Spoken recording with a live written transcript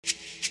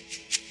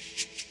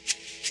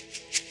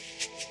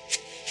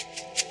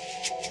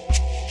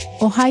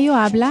Ohio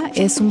Habla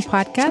es un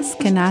podcast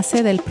que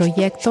nace del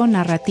proyecto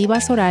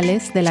Narrativas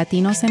Orales de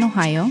Latinos en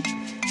Ohio,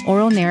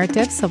 Oral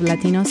Narratives of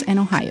Latinos in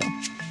Ohio.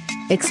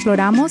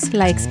 Exploramos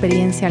la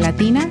experiencia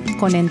latina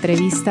con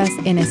entrevistas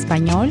en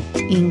español,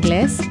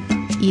 inglés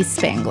y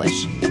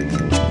Spanglish.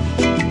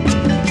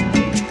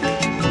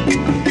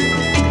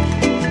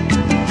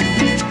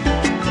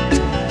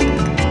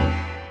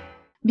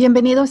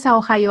 Bienvenidos a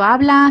Ohio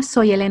Habla,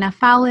 soy Elena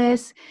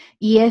Fowles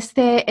y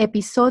este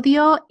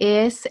episodio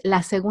es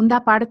la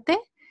segunda parte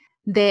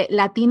de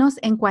Latinos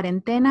en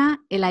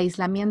Cuarentena, el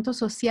aislamiento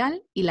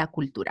social y la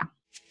cultura.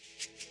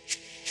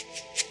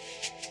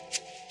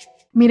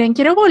 Miren,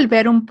 quiero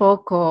volver un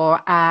poco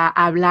a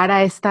hablar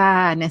a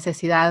esta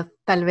necesidad,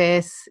 tal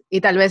vez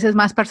es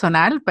más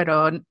personal,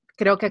 pero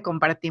creo que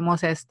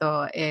compartimos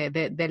esto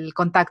del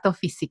contacto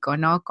físico,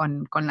 ¿no?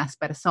 Con las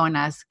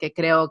personas, que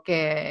creo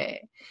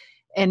que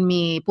en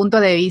mi punto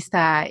de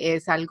vista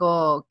es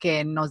algo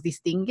que nos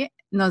distingue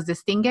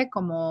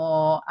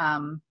como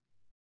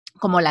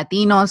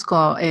latinos,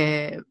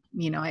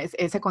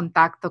 ese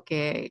contacto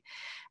que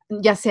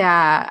ya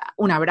sea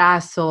un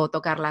abrazo,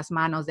 tocar las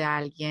manos de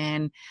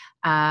alguien,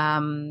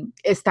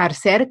 estar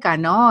cerca,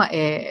 ¿no?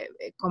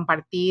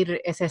 Compartir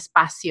ese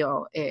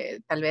espacio,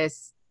 tal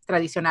vez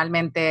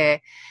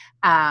tradicionalmente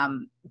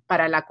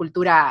para la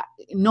cultura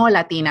no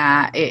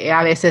latina,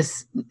 a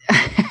veces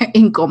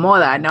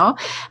incomoda, ¿no?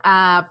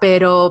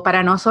 Pero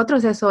para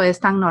nosotros eso es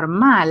tan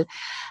normal.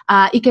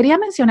 Y quería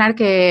mencionar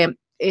que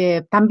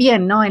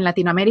también, ¿no? En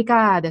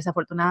Latinoamérica,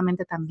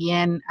 desafortunadamente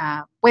también,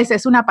 pues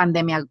es una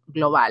pandemia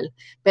global,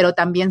 pero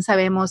también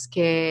sabemos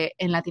que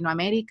en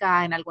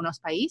Latinoamérica, en algunos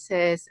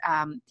países,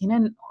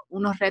 tienen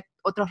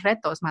otros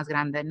retos más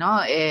grandes, ¿no?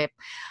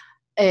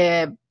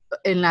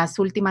 En las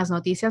últimas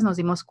noticias nos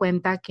dimos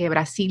cuenta que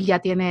Brasil ya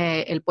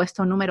tiene el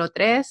puesto número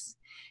 3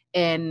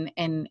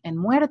 en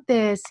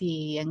muertes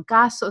y en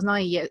casos, ¿no?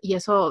 Y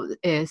eso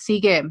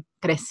sigue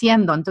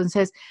creciendo.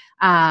 Entonces,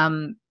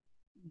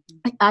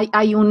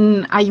 hay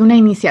una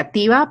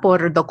iniciativa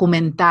por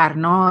documentar,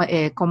 ¿no?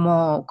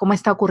 Cómo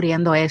está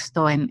ocurriendo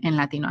esto en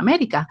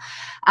Latinoamérica.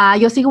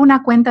 Yo sigo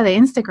una cuenta de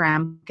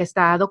Instagram que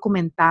está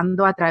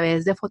documentando a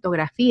través de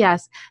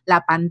fotografías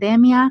la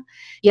pandemia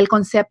y el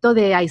concepto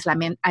de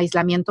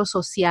aislamiento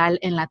social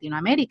en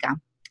Latinoamérica.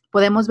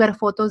 Podemos ver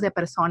fotos de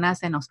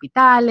personas en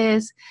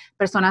hospitales,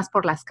 personas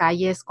por las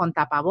calles con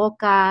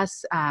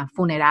tapabocas,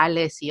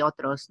 funerales y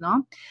otros,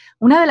 ¿no?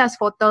 Una de las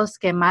fotos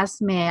que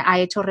más me ha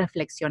hecho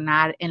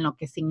reflexionar en lo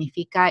que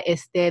significa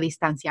este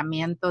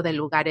distanciamiento de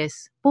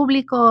lugares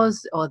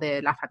públicos o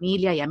de la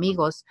familia y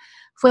amigos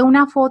fue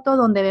una foto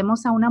donde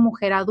vemos a una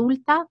mujer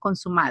adulta con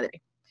su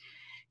madre.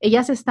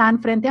 Ellas están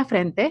frente a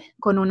frente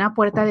con una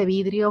puerta de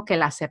vidrio que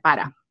las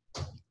separa.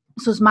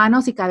 Sus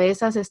manos y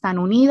cabezas están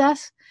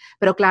unidas,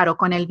 pero claro,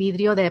 con el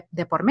vidrio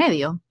de por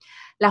medio.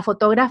 La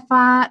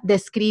fotógrafa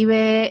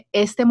describe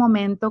este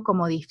momento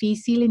como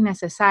difícil y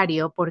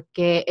necesario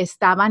porque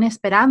estaban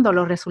esperando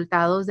los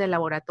resultados del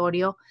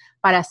laboratorio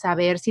para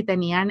saber si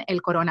tenían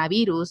el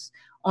coronavirus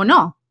o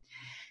no.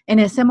 En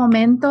ese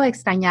momento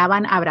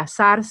extrañaban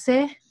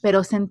abrazarse,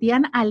 pero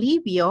sentían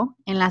alivio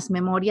en las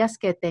memorias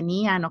que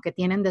tenían o que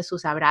tienen de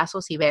sus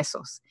abrazos y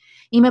besos.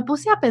 Y me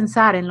puse a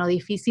pensar en lo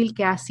difícil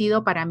que ha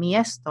sido para mí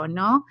esto,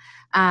 ¿no?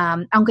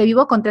 Aunque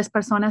vivo con 3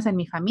 personas en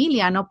mi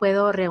familia, no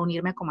puedo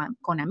reunirme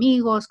con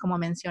amigos, como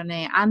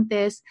mencioné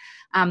antes.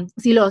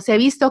 Si los he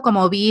visto,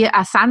 como vi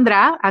a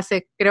Sandra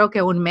hace creo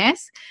que un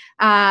mes,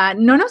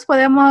 no nos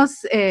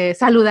podemos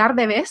saludar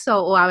de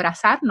beso o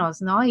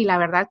abrazarnos, ¿no? Y la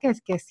verdad que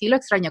es que sí lo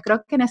extraño.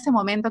 Creo que en ese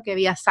momento que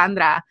vi a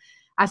Sandra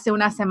hace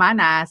unas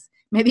semanas,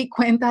 me di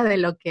cuenta de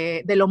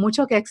lo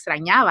mucho que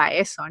extrañaba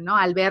eso, ¿no?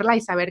 Al verla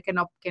y saber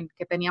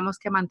que teníamos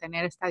que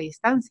mantener esta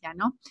distancia,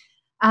 ¿no?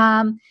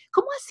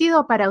 ¿Cómo ha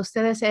sido para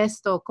ustedes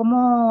esto?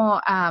 ¿Cómo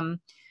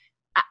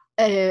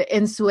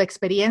en su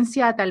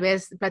experiencia, tal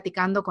vez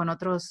platicando con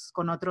otros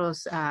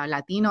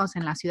latinos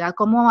en la ciudad,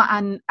 cómo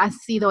ha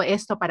sido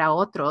esto para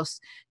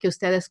otros que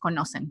ustedes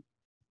conocen?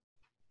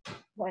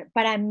 Bueno,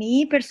 para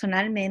mí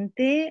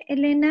personalmente,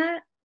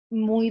 Elena,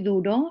 muy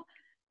duro,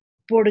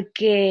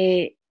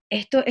 porque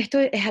esto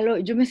es algo,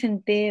 yo me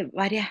senté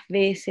varias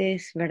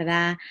veces,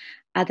 ¿verdad?,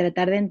 a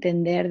tratar de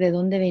entender de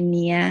dónde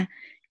venía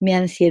mi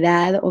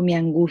ansiedad o mi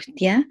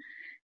angustia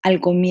al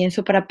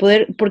comienzo para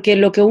poder, porque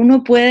lo que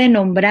uno puede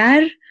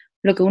nombrar,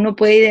 lo que uno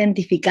puede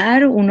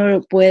identificar, uno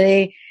lo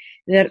puede,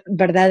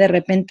 ¿verdad?, de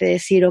repente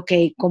decir, ok,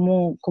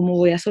 ¿cómo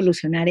voy a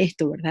solucionar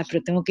esto, verdad?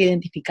 Pero tengo que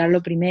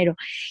identificarlo primero.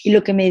 Y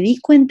lo que me di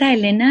cuenta,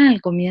 Elena,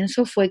 al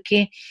comienzo fue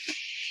que,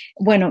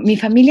 bueno, mi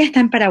familia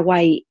está en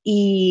Paraguay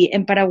y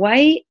en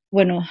Paraguay,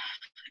 bueno,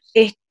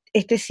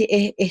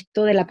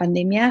 esto de la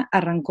pandemia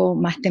arrancó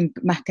más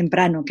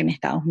temprano que en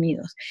Estados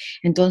Unidos.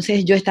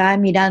 Entonces yo estaba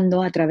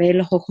mirando a través de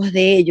los ojos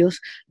de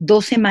ellos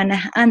 2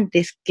 semanas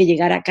antes que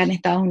llegara acá en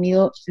Estados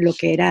Unidos lo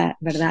que era,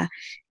 ¿verdad?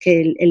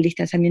 Que el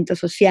distanciamiento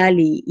social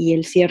y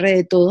el cierre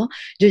de todo,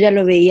 yo ya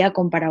lo veía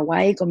con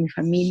Paraguay, con mi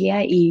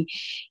familia y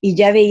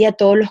ya veía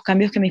todos los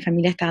cambios que mi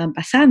familia estaban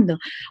pasando.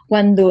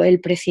 Cuando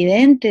el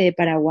presidente de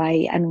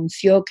Paraguay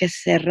anunció que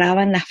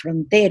cerraban las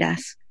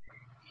fronteras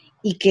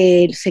y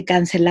que se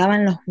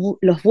cancelaban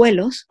los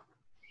vuelos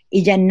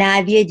y ya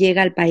nadie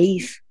llega al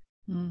país,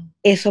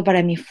 eso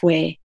para mí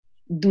fue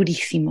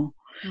durísimo.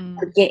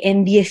 Porque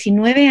en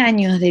 19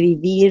 años de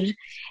vivir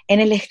en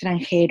el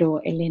extranjero,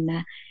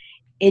 Elena,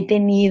 he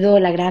tenido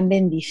la gran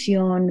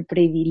bendición,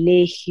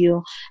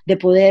 privilegio de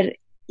poder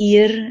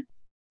ir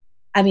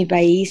a mi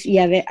país y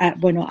a ver,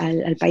 bueno,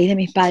 al país de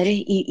mis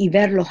padres y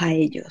verlos a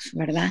ellos,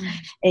 ¿verdad?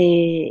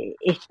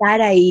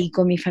 Estar ahí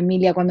con mi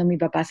familia cuando mi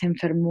papá se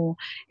enfermó,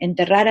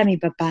 enterrar a mi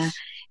papá.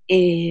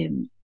 eh,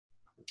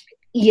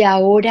 y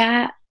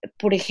ahora,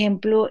 por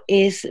ejemplo,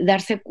 es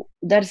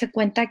darse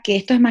cuenta que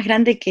esto es más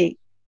grande que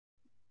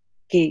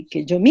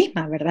yo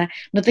misma, ¿verdad?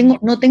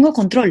 No tengo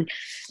control,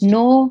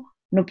 no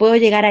puedo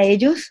llegar a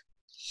ellos,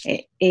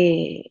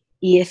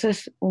 y eso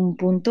es un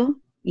punto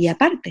y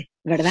aparte,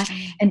 ¿verdad?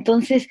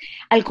 Entonces,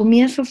 al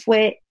comienzo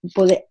fue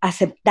poder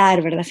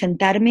aceptar, ¿verdad?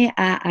 Sentarme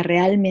a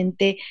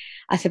realmente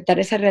aceptar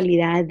esa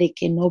realidad de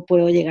que no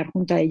puedo llegar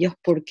junto a ellos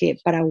porque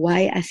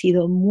Paraguay ha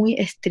sido muy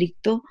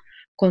estricto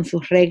con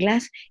sus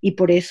reglas y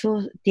por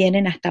eso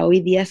tienen hasta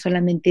hoy día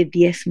solamente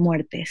 10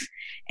 muertes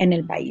en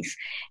el país,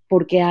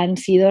 porque han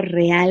sido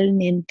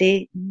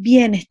realmente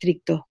bien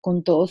estrictos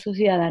con todos sus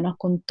ciudadanos,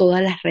 con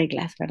todas las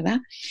reglas, ¿verdad?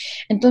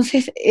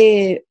 Entonces,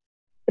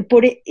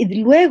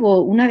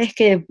 luego, una vez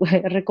que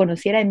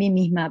reconociera en mí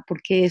misma,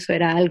 porque eso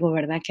era algo,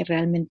 ¿verdad?, que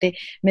realmente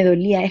me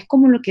dolía, es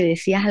como lo que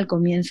decías al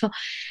comienzo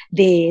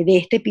de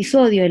este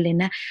episodio,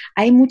 Elena,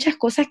 hay muchas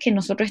cosas que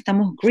nosotros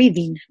estamos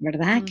grieving,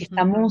 ¿verdad?, que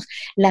estamos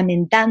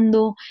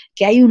lamentando,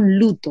 que hay un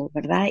luto,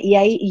 ¿verdad?, y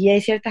hay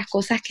ciertas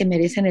cosas que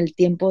merecen el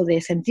tiempo de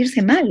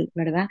sentirse mal,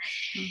 ¿verdad?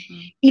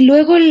 Y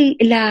luego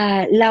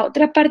la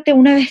otra parte,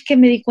 una vez que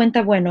me di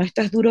cuenta, bueno,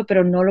 esto es duro,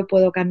 pero no lo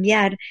puedo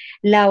cambiar,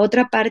 la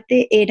otra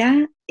parte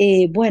era,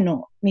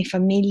 bueno, mi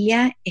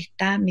familia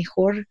está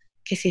mejor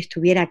que si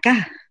estuviera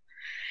acá,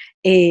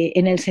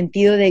 en el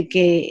sentido de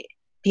que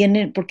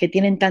porque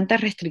tienen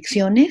tantas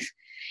restricciones,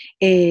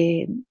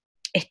 eh,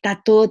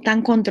 está todo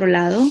tan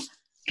controlado,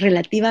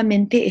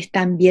 relativamente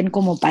están bien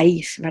como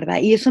país, ¿verdad?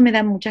 Y eso me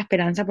da mucha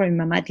esperanza porque mi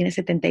mamá tiene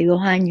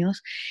 72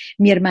 años,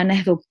 mi hermana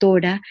es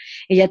doctora,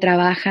 ella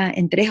trabaja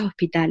en 3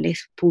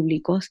 hospitales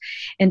públicos,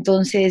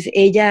 entonces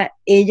ella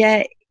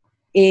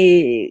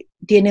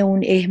tiene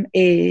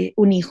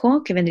un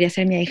hijo que vendría a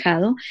ser mi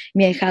ahijado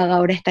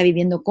ahora está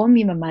viviendo con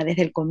mi mamá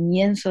desde el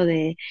comienzo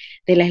del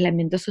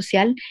aislamiento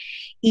social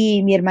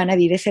y mi hermana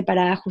vive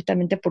separada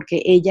justamente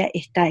porque ella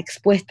está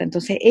expuesta,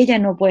 entonces ella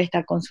no puede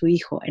estar con su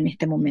hijo en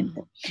este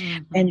momento.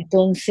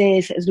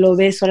 Entonces lo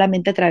ve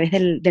solamente a través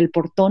del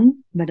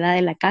portón, ¿verdad?,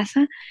 de la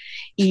casa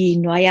y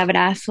no hay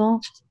abrazo,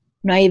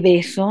 no hay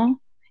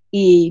beso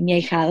y mi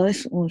ahijado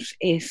es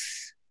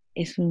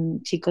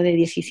un chico de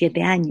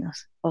 17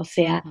 años, o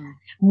sea,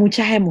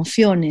 muchas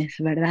emociones,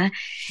 ¿verdad?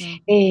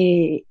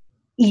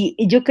 Y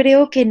yo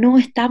creo que no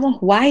estamos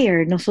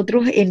wired,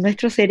 nosotros en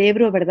nuestro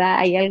cerebro, ¿verdad?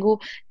 Hay algo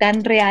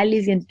tan real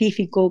y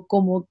científico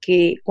como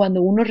que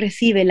cuando uno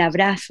recibe el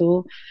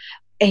abrazo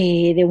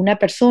de una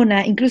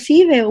persona,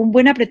 inclusive un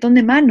buen apretón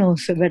de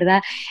manos,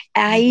 ¿verdad?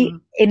 Hay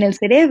en el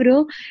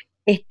cerebro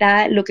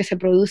está lo que se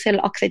produce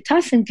el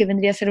oxytocin, que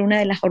vendría a ser una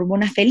de las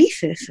hormonas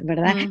felices,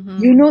 ¿verdad?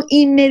 Y uno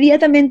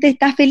inmediatamente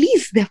está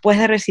feliz después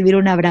de recibir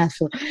un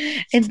abrazo.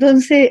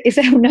 Entonces,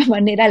 esa es una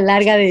manera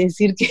larga de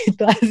decir que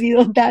esto ha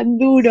sido tan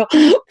duro,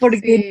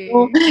 porque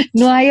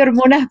no hay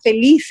hormonas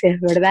felices,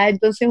 ¿verdad?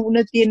 Entonces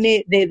uno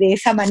tiene de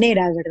esa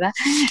manera, ¿verdad?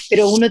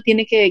 Pero uno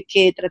tiene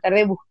que tratar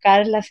de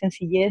buscar la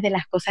sencillez de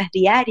las cosas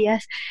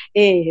diarias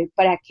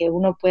para que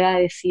uno pueda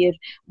decir,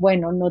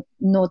 bueno,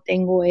 no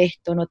tengo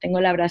esto, no tengo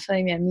el abrazo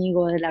de mi amigo,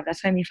 el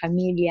abrazo de mi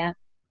familia,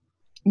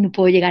 no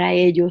puedo llegar a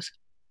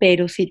ellos,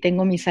 pero sí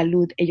tengo mi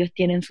salud, ellos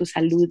tienen su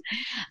salud,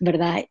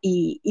 ¿verdad?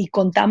 Y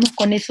contamos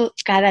con eso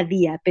cada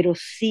día, pero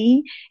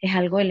sí es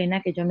algo,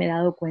 Elena, que yo me he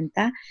dado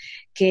cuenta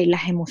que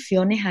las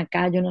emociones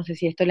acá, yo no sé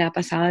si esto le ha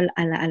pasado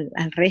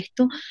al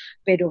resto,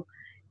 pero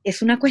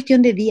es una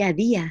cuestión de día a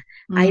día.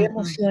 Hay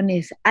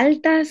emociones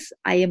altas,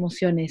 hay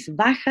emociones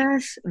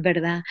bajas,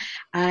 ¿verdad?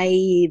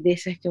 Hay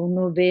veces que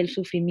uno ve el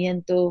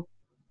sufrimiento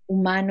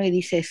humano y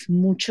dice es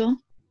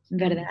mucho,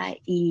 ¿verdad?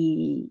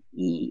 Y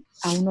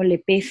a uno le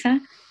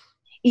pesa.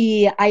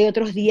 Y hay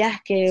otros días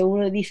que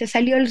uno dice,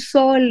 salió el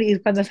sol, y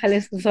cuando sale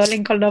el sol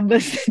en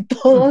Columbus,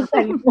 todos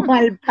salimos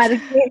al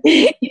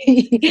parque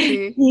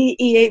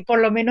y por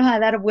lo menos a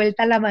dar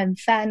vuelta a la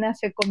manzana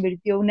se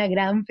convirtió en una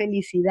gran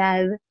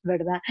felicidad,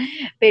 ¿verdad?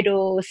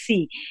 Pero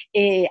sí,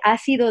 ha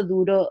sido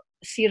duro.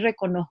 Sí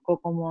reconozco,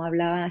 como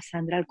hablaba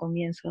Sandra al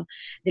comienzo,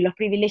 de los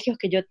privilegios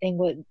que yo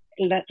tengo,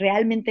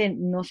 realmente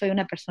no soy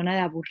una persona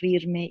de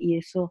aburrirme y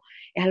eso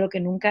es algo que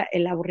nunca,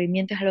 el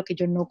aburrimiento es algo que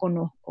yo no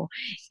conozco.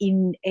 Y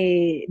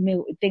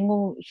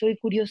soy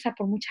curiosa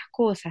por muchas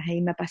cosas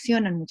y me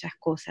apasionan muchas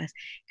cosas.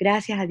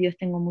 Gracias a Dios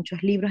tengo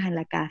muchos libros en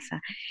la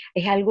casa.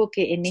 Es algo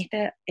que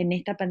en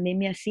esta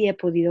pandemia sí he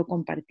podido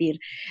compartir.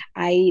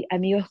 Hay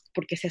amigos,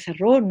 porque se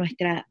cerró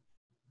nuestra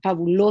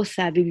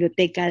fabulosa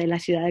biblioteca de la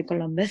ciudad de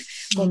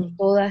Columbus con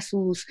todas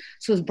sus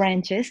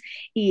branches,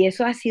 y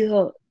eso ha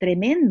sido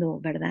tremendo,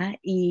 ¿verdad?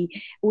 Y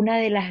una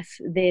de las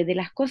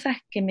cosas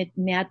que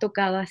me ha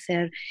tocado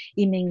hacer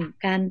y me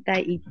encanta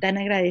y tan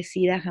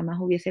agradecida, jamás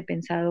hubiese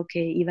pensado que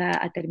iba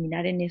a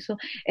terminar en eso,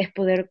 es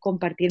poder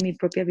compartir mi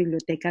propia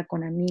biblioteca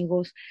con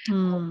amigos,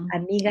 con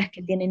amigas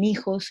que tienen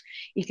hijos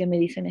y que me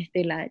dicen,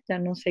 Estela, ya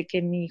no sé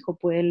qué mi hijo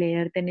puede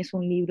leer, tenés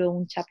un libro,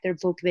 un chapter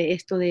book de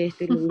esto, y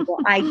le digo,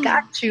 I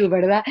got you,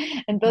 ¿verdad?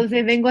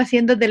 Entonces vengo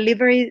haciendo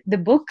delivery de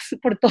books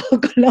por todo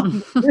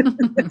Colombia.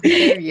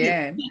 Qué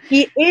bien.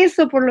 Y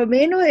eso por lo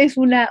menos es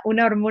una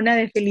hormona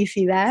de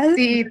felicidad.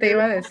 Sí, te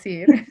iba a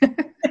decir.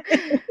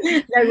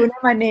 De alguna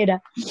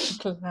manera.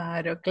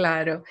 Claro,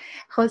 claro.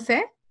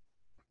 José.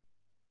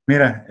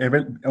 Mira,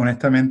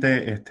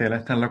 honestamente, Estela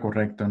está en lo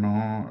correcto.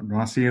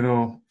 No ha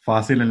sido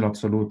fácil en lo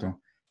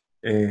absoluto.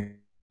 Yo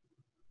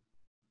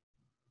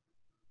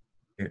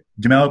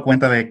me he dado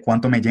cuenta de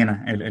cuánto me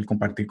llena el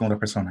compartir con otras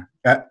personas.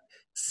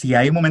 Si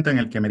hay un momento en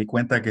el que me di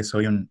cuenta que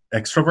soy un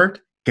extrovert,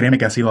 créeme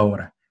que ha sido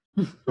ahora.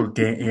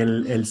 Porque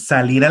el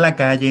salir a la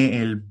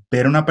calle, el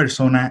ver a una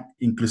persona,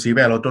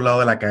 inclusive al otro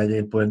lado de la calle,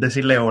 el poder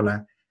decirle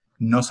hola,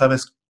 no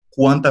sabes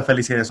cuánta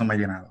felicidad eso me ha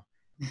llenado.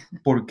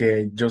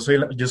 Porque yo soy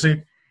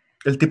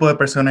el tipo de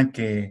persona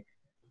que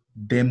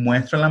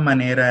demuestra la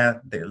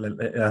manera,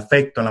 el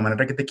afecto, la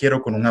manera que te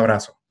quiero con un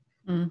abrazo.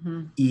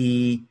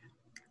 Y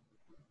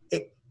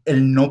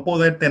el no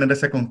poder tener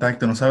ese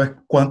contacto, no sabes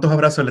cuántos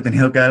abrazos le he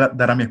tenido que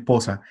dar a mi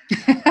esposa.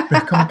 Pero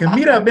es como que,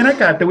 mira, ven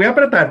acá, te voy a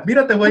apretar,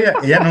 mira,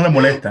 Ella no le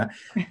molesta,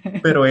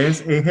 pero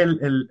es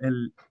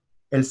el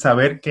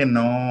saber que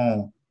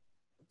no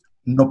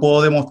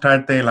puedo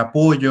demostrarte el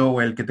apoyo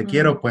o el que te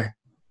quiero, pues,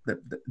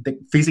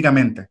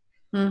 físicamente.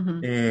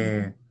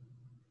 He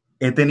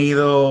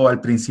tenido al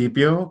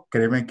principio,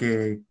 créeme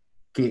que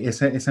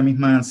esa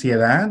misma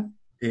ansiedad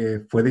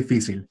fue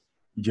difícil.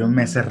 Yo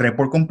me cerré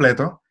por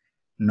completo.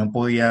 No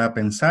podía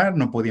pensar,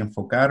 no podía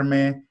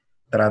enfocarme,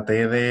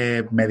 traté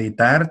de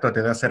meditar,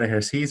 traté de hacer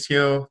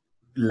ejercicio,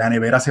 la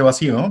nevera se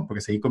vació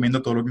porque seguí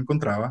comiendo todo lo que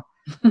encontraba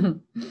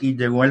y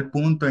llegó el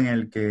punto en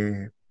el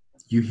que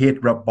you hit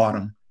rock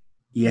bottom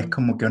y es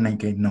como que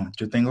no,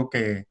 yo tengo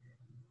que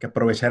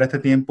aprovechar este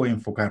tiempo y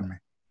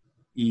enfocarme.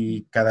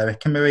 Y cada vez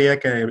que me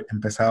veía que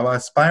empezaba a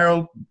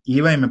spiral,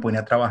 iba y me ponía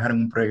a trabajar en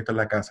un proyecto en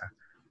la casa.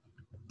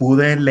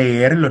 Pude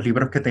leer los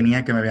libros que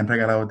tenía que me habían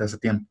regalado desde hace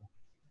tiempo.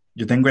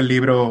 Yo tengo el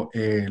libro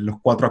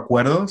Los Cuatro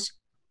Acuerdos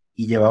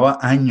y llevaba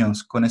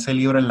años con ese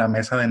libro en la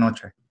mesa de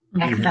noche.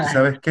 Y dije, ¿tú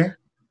sabes qué?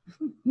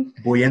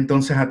 Voy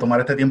entonces a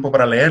tomar este tiempo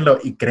para leerlo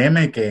y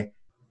créeme que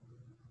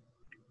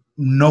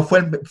no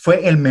fue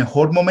el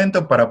mejor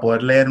momento para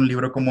poder leer un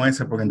libro como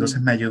ese, porque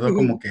entonces me ayudó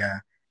como que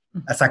a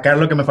sacar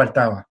lo que me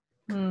faltaba.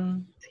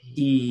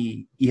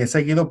 Y he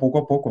seguido poco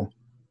a poco.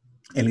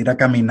 El ir a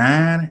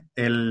caminar,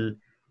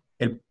 el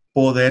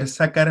poder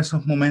sacar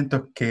esos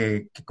momentos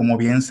que, como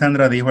bien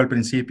Sandra dijo al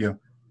principio,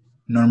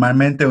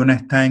 normalmente uno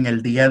está en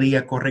el día a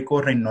día, corre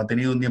y no ha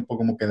tenido un tiempo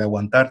como que de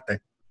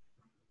aguantarte.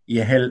 Y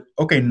es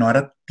no,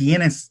 ahora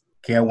tienes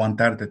que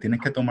aguantarte,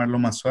 tienes que tomarlo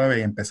más suave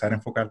y empezar a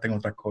enfocarte en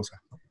otras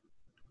cosas.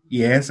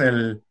 Y es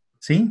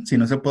sí, si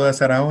no se puede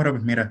hacer ahora,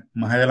 pues mira,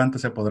 más adelante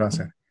se podrá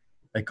hacer.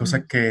 Hay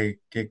cosas que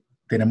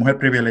tenemos el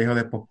privilegio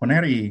de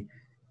posponer y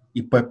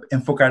pues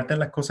enfocarte en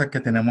las cosas que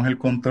tenemos el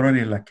control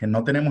y en las que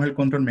no tenemos el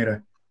control,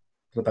 mira,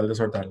 tratar de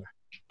soltarlas.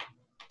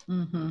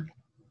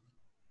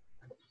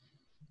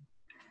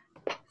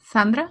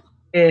 Sandra.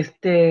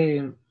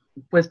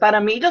 Pues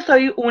para mí yo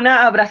soy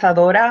una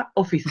abrazadora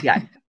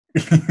oficial.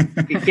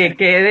 Que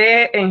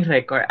quede en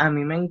récord. A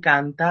mí me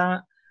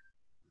encanta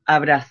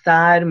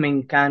abrazar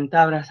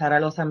a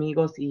los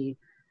amigos y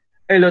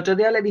el otro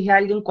día le dije a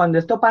alguien, cuando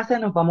esto pase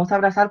nos vamos a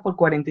abrazar por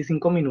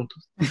 45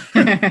 minutos.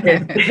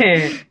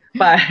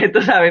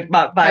 Tú sabes,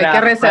 hay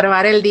que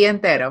reservar el día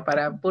entero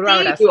para puro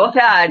abrazo. O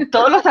sea,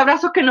 todos los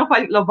abrazos que los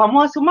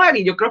vamos a sumar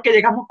y yo creo que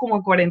llegamos como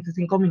en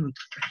 45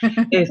 minutos.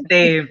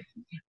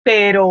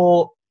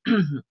 Pero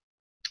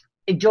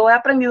yo he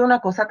aprendido una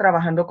cosa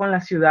trabajando con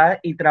la ciudad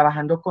y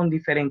trabajando con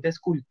diferentes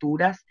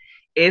culturas,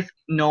 es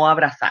no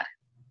abrazar.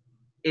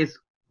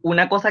 Es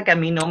una cosa que a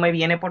mí no me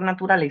viene por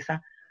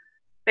naturaleza,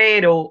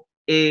 pero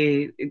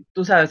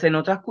tú sabes, en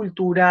otras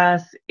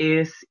culturas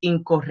es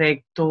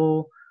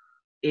incorrecto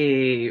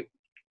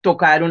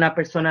tocar a una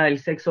persona del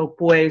sexo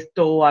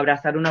opuesto o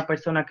abrazar a una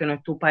persona que no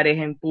es tu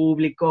pareja en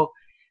público.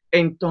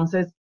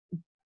 Entonces,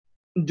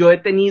 yo he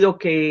tenido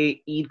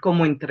que ir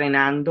como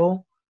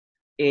entrenándome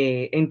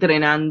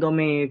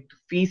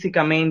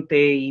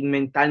físicamente y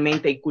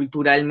mentalmente y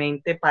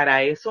culturalmente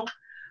para eso,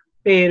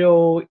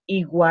 pero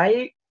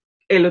igual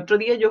el otro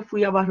día yo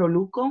fui a Barro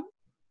Luco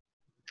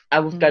a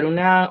buscar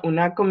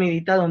una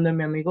comidita donde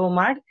mi amigo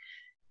Omar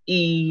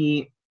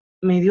y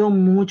me dio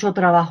mucho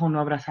trabajo no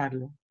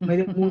abrazarlo, me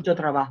dio mucho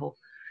trabajo.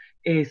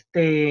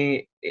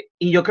 Y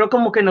yo creo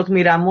como que nos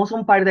miramos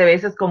un par de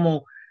veces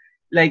como,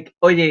 like,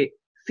 oye,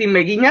 si me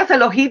guiñas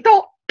el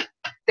ojito,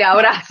 te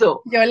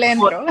abrazo. Yo le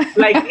entro.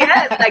 Like,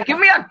 yes, like, give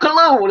me a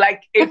clue.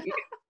 Like, if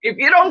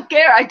you don't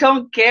care, I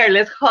don't care.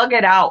 Let's hug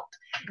it out.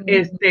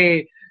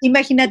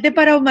 Imagínate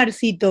para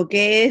Omarcito,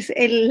 que es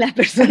la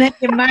persona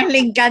que más le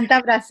encanta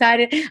abrazar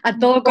a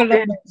todo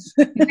Colombia.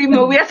 Si me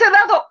hubiese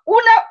dado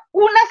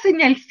una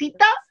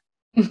señalcita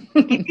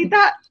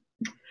chiquitita,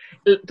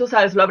 tú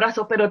sabes, lo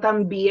abrazo, pero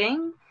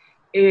también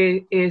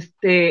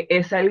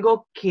es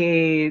algo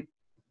que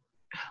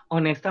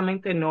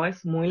honestamente no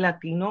es muy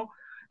latino,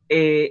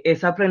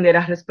 es aprender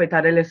a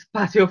respetar el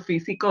espacio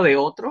físico de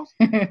otros.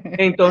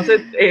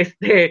 Entonces,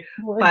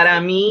 para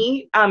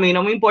mí, a mí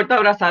no me importa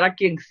abrazar a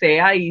quien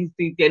sea, y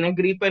si tienes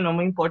gripe no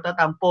me importa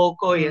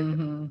tampoco,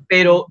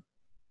 pero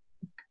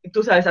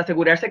tú sabes,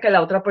 asegurarse que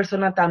la otra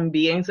persona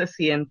también se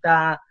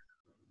sienta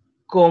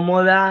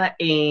cómoda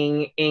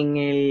en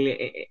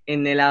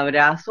el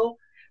abrazo,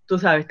 tú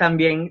sabes,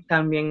 también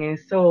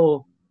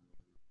eso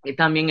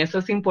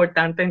es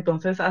importante.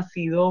 Entonces ha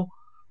sido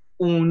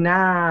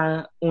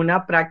una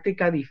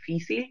práctica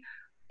difícil,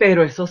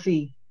 pero eso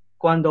sí,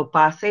 cuando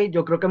pase,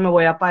 yo creo que me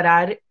voy a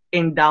parar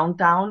en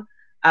downtown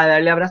a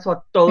darle abrazo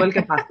a todo el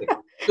que pase.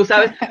 Tú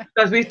sabes,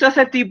 ¿tú has visto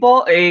ese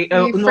tipo? Free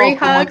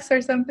hugs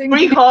or something.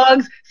 Free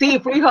hugs, sí,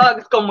 free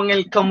hugs, como en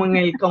el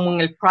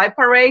Pride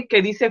Parade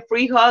que dice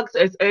free hugs,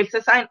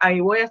 ese sign, ahí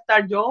voy a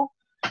estar yo,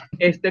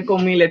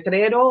 con mi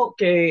letrero,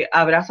 que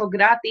abrazo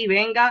gratis,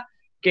 venga,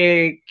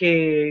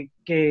 que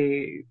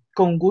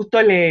con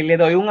gusto le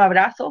doy un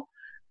abrazo,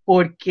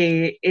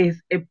 porque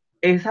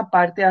esa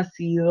parte ha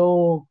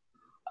sido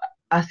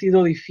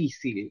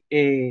difícil,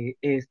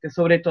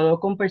 sobre todo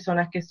con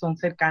personas que son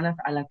cercanas,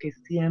 a las que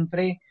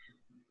siempre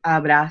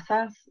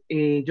abrazas.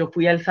 Yo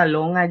fui al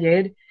salón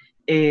ayer,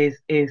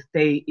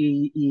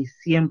 y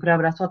siempre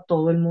abrazo a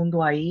todo el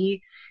mundo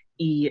ahí,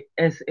 y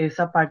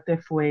esa parte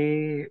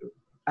fue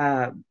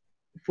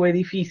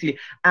difícil,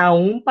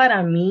 aún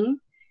para mí,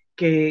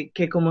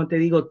 que como te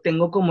digo,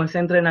 tengo como ese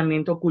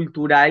entrenamiento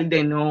cultural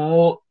de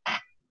no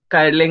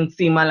caerle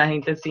encima a la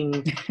gente sin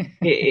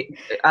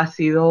ha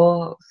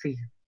sido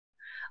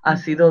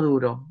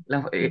duro,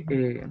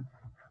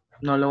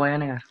 no lo voy a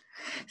negar.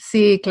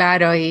 Sí,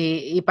 claro,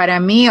 y para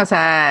mí, o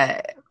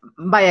sea,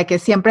 vaya, que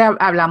siempre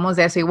hablamos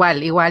de eso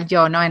igual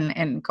yo, ¿no?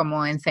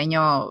 Como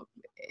enseño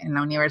en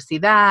la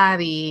universidad,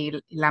 y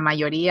la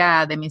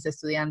mayoría de mis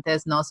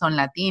estudiantes no son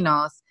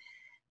latinos,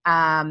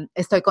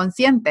 estoy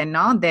consciente,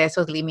 ¿no? De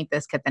esos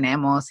límites que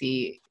tenemos,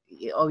 y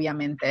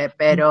obviamente,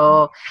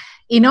 pero,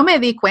 y no me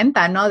di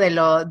cuenta, ¿no?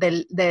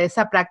 De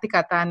esa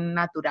práctica tan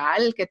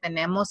natural que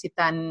tenemos, y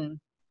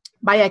tan,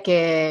 vaya,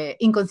 que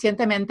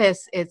inconscientemente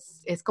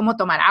es como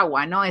tomar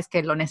agua, ¿no? Es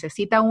que lo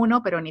necesita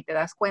uno, pero ni te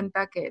das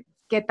cuenta que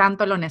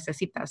tanto lo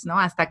necesitas, ¿no?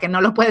 Hasta que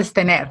no lo puedes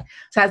tener. O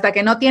sea, hasta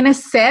que no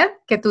tienes sed,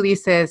 que tú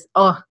dices,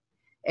 oh,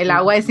 el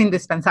agua es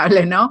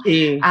indispensable, ¿no?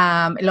 Sí.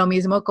 Lo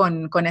mismo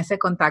con ese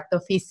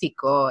contacto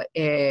físico,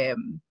 que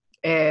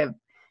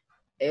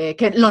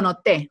lo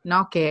noté,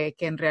 ¿no? Que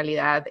en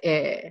realidad,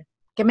 que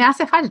me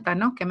hace falta,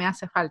 ¿no? Que me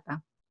hace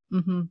falta.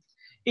 Uh-huh.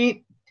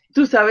 Y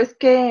tú sabes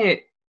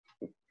que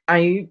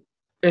ahí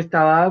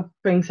estaba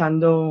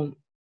pensando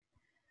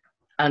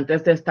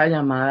antes de esta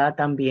llamada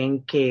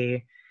también,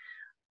 que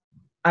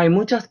hay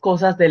muchas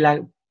cosas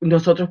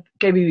nosotros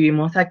que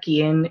vivimos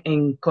aquí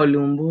en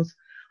Columbus,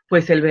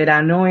 pues el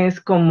verano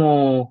es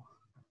como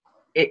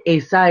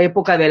esa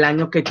época del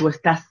año que tú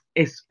estás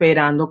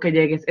esperando que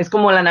llegues. Es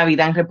como la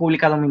Navidad en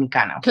República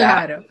Dominicana. O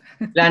sea, claro.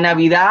 La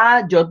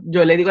Navidad, yo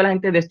le digo a la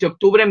gente, desde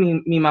octubre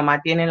mi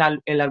mamá tiene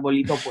el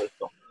arbolito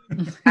puesto.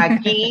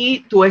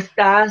 Aquí tú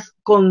estás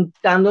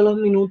contando los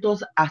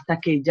minutos hasta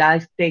que ya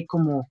esté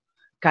como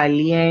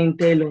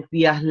caliente, los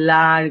días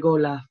largos,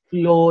 las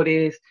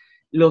flores,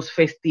 los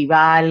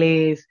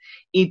festivales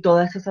y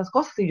todas esas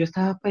cosas. Y yo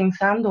estaba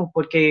pensando,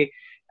 porque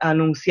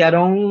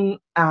anunciaron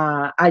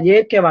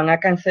ayer que van a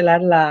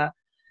cancelar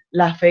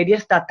la feria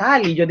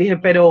estatal, y yo dije,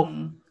 pero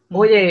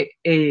oye,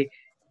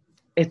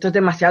 esto es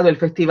demasiado. El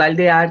Festival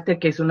de Arte,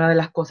 que es una de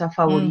las cosas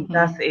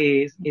favoritas,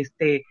 es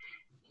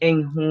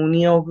en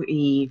junio,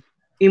 y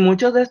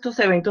muchos de estos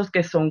eventos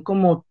que son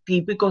como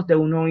típicos de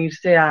uno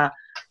irse a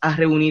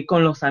reunir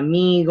con los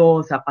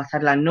amigos, a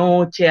pasar la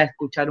noche, a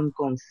escuchar un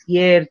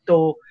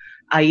concierto,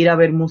 a ir a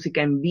ver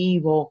música en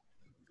vivo.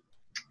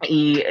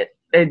 Y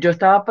yo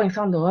estaba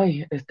pensando,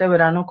 ay, este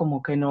verano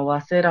como que no va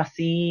a ser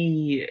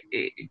así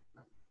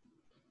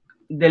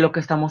de lo que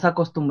estamos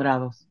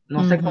acostumbrados.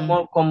 No sé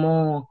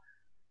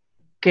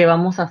qué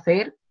vamos a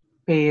hacer,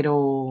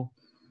 pero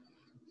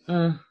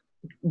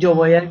yo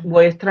voy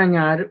a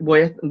extrañar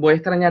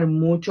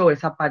mucho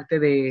esa parte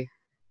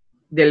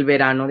del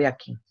verano de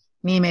aquí.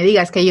 Ni me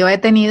digas que yo he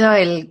tenido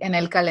en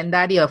el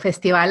calendario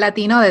Festival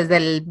Latino desde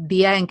el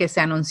día en que se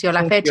anunció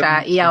la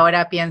fecha, y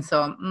ahora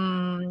pienso,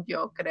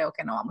 yo creo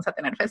que no vamos a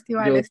tener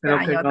festival este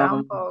año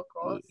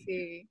tampoco.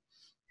 Sí.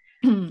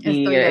 Estoy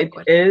Y de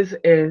acuerdo.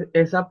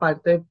 esa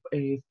parte,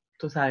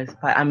 tú sabes,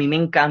 a mí me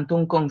encanta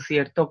un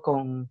concierto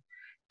con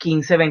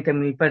 15, 20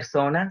 mil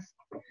personas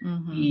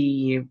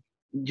y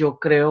yo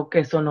creo que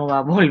eso no va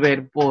a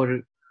volver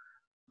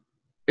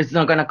it's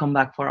not gonna come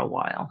back for a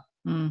while.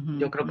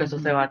 Yo creo que eso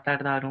se va a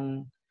tardar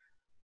un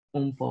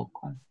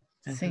poco.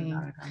 Esa es Sí.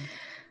 la verdad.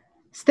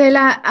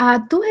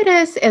 Stella, tú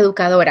eres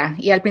educadora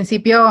y al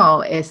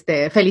principio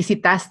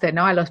felicitaste,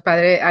 ¿no? a los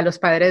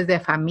padres de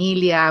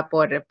familia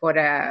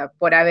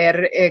por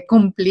haber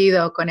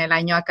cumplido con el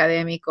año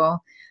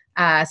académico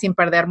sin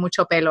perder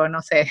mucho pelo,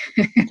 no sé,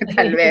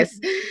 tal vez.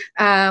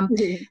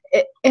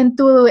 En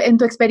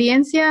tu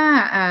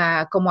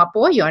experiencia como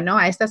apoyo, ¿no?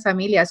 a estas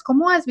familias,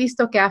 ¿cómo has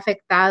visto que ha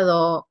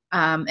afectado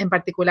en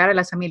particular a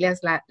las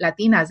familias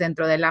latinas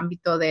dentro del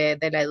ámbito de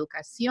la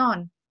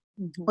educación?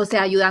 O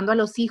sea, ayudando a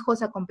los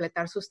hijos a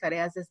completar sus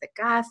tareas desde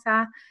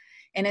casa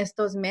en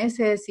estos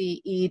meses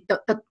y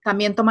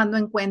también tomando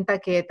en cuenta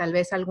que tal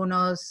vez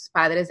algunos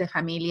padres de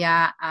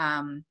familia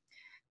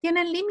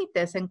tienen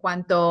límites en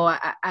cuanto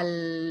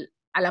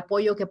al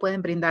apoyo que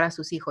pueden brindar a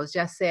sus hijos,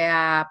 ya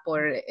sea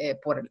por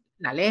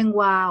la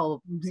lengua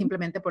o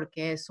simplemente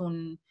porque es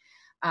un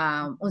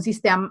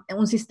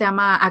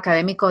sistema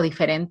académico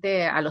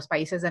diferente a los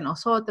países de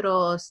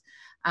nosotros.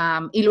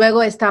 Y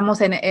luego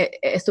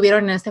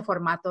estuvieron en este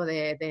formato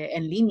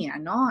en línea,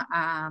 ¿no?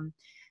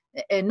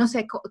 No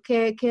sé,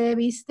 ¿qué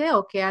viste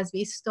o qué has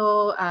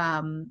visto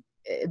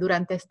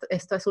durante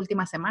estas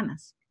últimas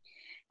semanas?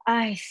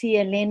 Ay, sí,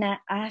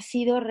 Elena, ha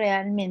sido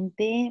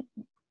realmente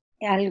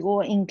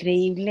algo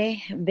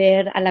increíble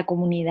ver a la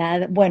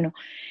comunidad. Bueno,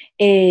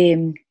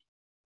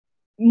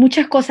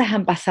 muchas cosas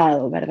han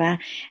pasado, ¿verdad?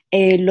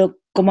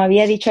 Como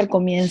había dicho al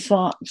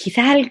comienzo,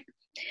 quizás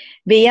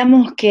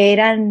veíamos que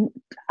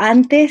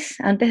antes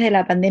de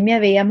la pandemia,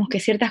 veíamos que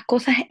ciertas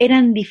cosas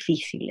eran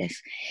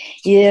difíciles.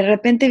 Y de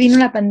repente vino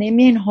la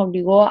pandemia y nos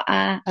obligó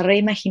a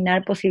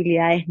reimaginar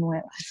posibilidades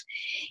nuevas.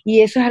 Y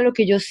eso es algo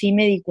que yo sí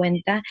me di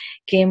cuenta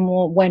que,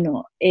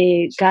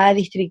 cada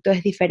distrito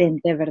es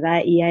diferente,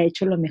 ¿verdad? Y ha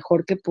hecho lo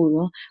mejor que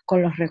pudo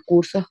con los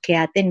recursos que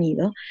ha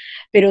tenido,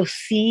 pero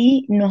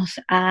sí nos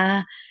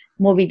ha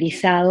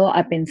movilizado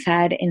a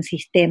pensar en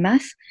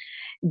sistemas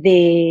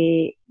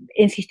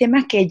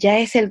que ya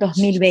es el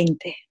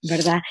 2020,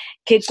 ¿verdad?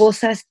 ¿Qué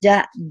cosas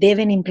ya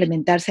deben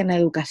implementarse en la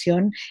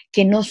educación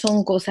que no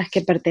son cosas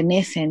que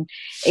pertenecen,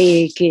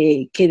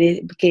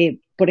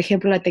 por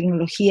ejemplo, la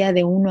tecnología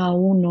de 1 a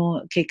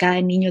 1, que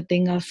cada niño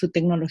tenga su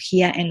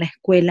tecnología en la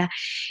escuela,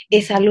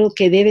 es algo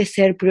que debe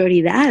ser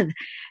prioridad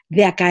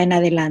de acá en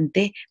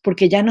adelante,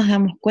 porque ya nos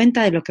damos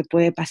cuenta de lo que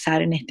puede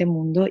pasar en este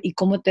mundo y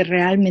cómo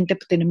realmente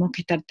tenemos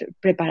que estar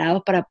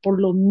preparados para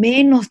por lo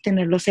menos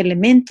tener los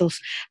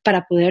elementos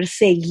para poder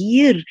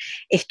seguir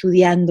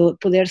estudiando,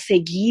 poder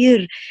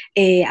seguir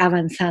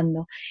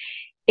avanzando.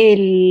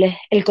 El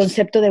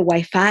concepto de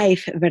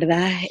Wi-Fi,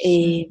 ¿verdad?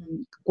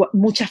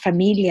 Muchas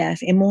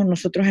familias,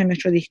 nosotros en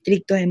nuestro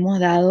distrito hemos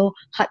dado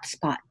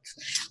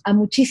hotspots a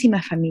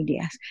muchísimas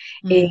familias.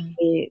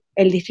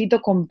 El distrito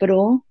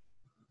compró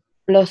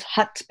los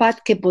hotspots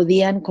que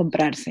podían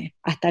comprarse,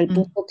 hasta el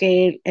punto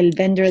que el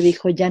vendor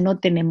dijo, ya no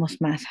tenemos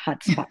más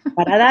hotspots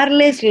para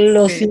darles,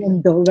 lo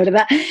siento,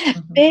 ¿verdad?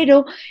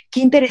 Pero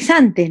qué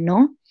interesante,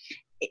 ¿no?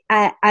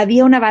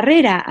 Había una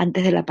barrera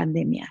antes de la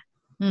pandemia.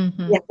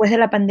 Y después de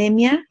la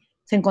pandemia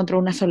se encontró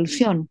una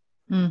solución.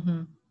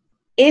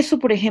 Eso,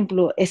 por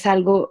ejemplo, es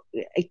algo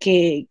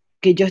que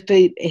yo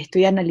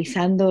estoy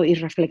analizando y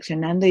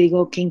reflexionando y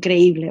digo, qué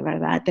increíble,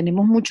 ¿verdad?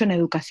 Tenemos mucho en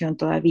educación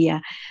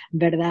todavía,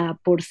 ¿verdad?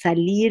 Por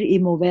salir y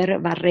mover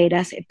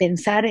barreras,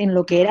 pensar en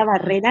lo que era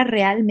barrera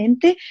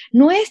realmente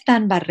no es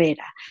tan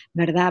barrera,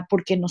 ¿verdad?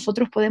 Porque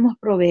nosotros podemos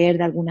proveer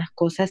de algunas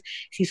cosas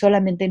si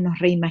solamente nos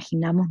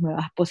reimaginamos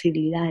nuevas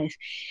posibilidades.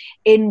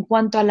 En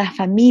cuanto a las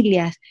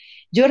familias,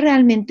 yo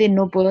realmente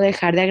no puedo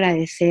dejar de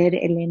agradecer,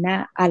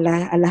 Elena, a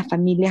las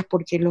familias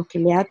porque lo que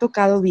le ha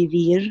tocado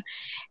vivir,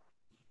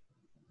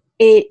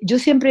 yo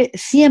siempre he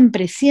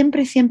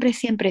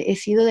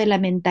sido de la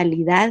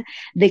mentalidad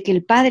de que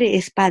el padre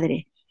es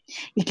padre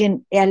y que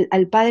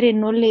al padre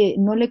no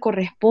le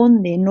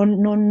corresponde,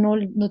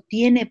 no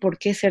tiene por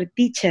qué ser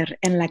teacher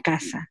en la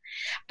casa,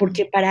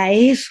 porque para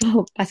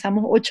eso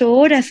pasamos 8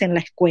 horas en la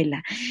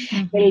escuela.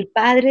 El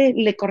padre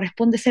le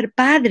corresponde ser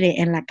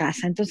padre en la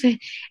casa. Entonces,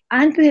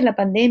 antes de la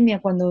pandemia,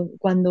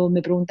 cuando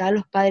me preguntaban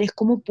los padres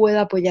cómo puedo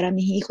apoyar a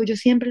mis hijos, yo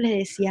siempre les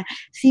decía,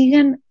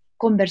 sigan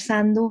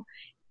conversando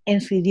en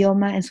su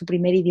idioma, en su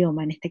primer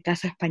idioma, en este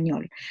caso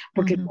español,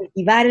 porque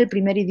cultivar el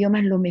primer idioma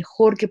es lo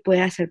mejor que puede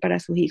hacer para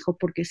sus hijos,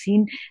 porque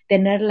sin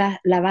tener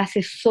la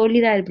base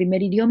sólida del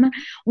primer idioma,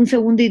 un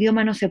segundo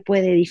idioma no se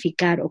puede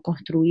edificar o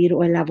construir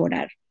o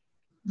elaborar.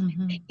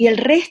 Y el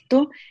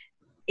resto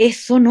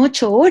son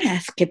 8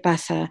 horas que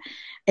pasa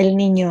el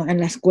niño en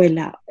la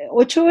escuela.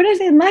 8 horas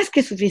es más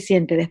que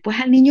suficiente. Después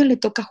al niño le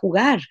toca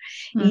jugar.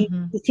 Y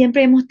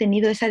siempre hemos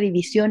tenido esa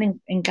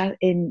división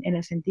en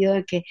el sentido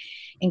de que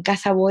en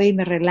casa voy y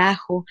me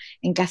relajo,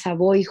 en casa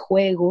voy y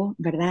juego,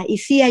 ¿verdad? Y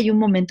sí hay un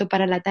momento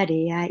para la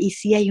tarea, y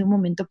sí hay un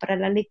momento para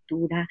la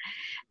lectura,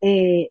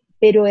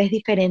 pero es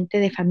diferente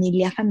de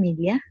familia a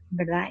familia,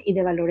 ¿verdad? Y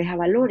de valores a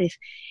valores.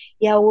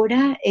 Y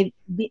ahora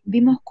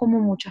vimos cómo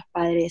muchos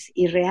padres,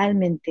 y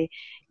realmente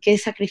qué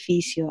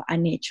sacrificio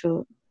han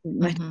hecho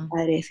nuestros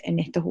padres en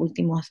estas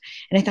últimas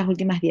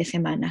 10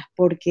 semanas,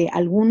 porque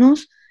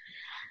algunos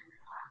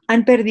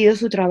han perdido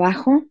su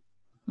trabajo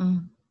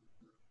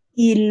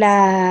y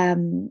la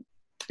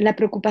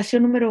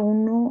preocupación número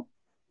uno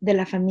de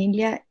la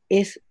familia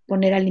es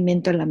poner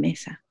alimento en la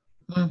mesa.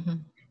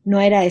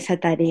 No era esa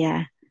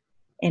tarea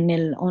en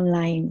el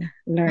online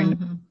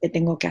learning que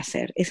tengo que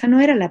hacer. Esa no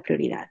era la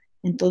prioridad.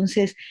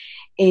 Entonces,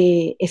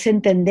 es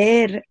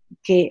entender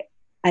que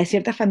a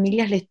ciertas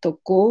familias les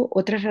tocó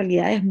otras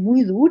realidades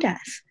muy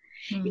duras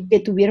y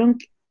que tuvieron,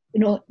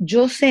 no,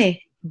 yo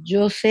sé,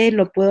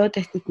 lo puedo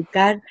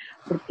testificar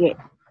porque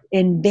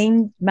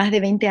en más de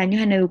 20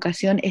 años en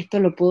educación,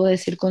 esto lo puedo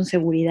decir con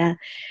seguridad.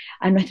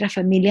 A nuestras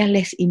familias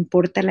les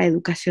importa la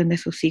educación de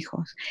sus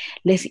hijos,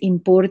 les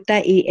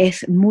importa y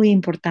es muy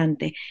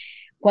importante.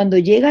 Cuando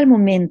llega el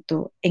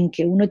momento en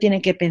que uno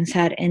tiene que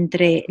pensar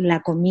entre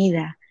la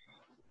comida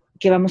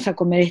que vamos a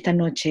comer esta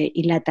noche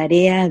y la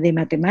tarea de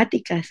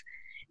matemáticas,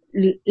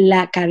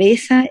 la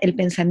cabeza, el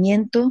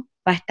pensamiento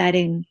va a estar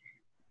en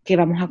qué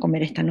vamos a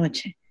comer esta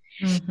noche.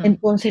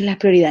 Entonces las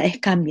prioridades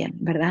cambian,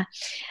 ¿verdad?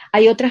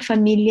 Hay otras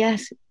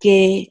familias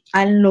que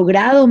han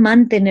logrado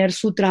mantener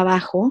su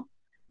trabajo,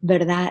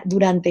 ¿verdad?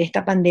 Durante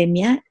esta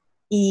pandemia,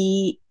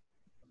 y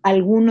a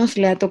algunos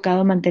le ha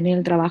tocado mantener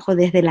el trabajo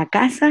desde la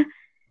casa.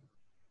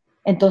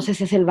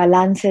 Entonces es el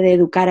balance de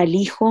educar al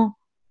hijo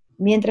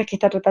mientras que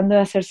está tratando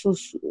de hacer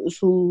sus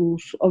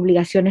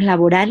obligaciones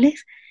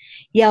laborales,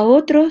 y a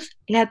otros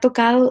le ha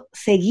tocado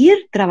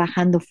seguir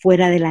trabajando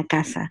fuera de la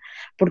casa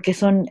porque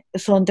son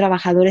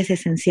trabajadores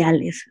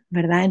esenciales,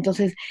 ¿verdad?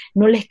 Entonces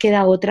no les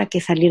queda otra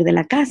que salir de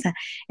la casa.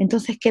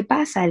 Entonces, ¿qué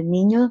pasa? El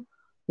niño,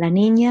 la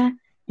niña,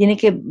 tiene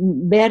que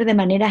ver de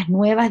maneras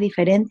nuevas,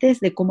 diferentes,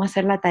 de cómo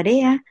hacer la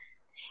tarea,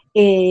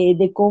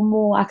 de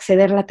cómo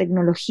acceder a la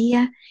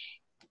tecnología.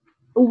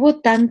 Hubo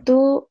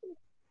tanto,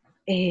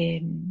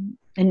 en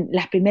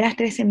las primeras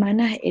 3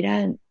 semanas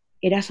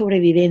era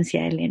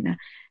sobrevivencia, Elena,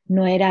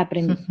 no era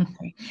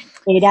aprendizaje,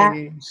 era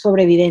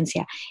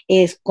sobrevivencia.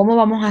 Es cómo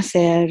vamos a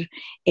hacer,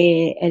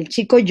 el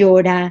chico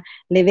llora,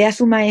 le ve a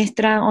su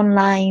maestra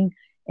online,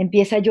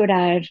 empieza a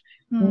llorar,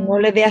 no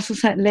le ve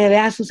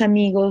a sus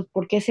amigos,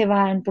 ¿por qué se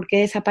van? ¿Por qué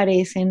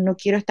desaparecen? No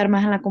quiero estar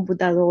más en la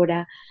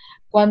computadora.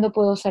 ¿Cuándo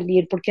puedo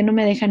salir? ¿Por qué no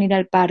me dejan ir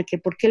al parque?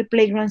 ¿Por qué el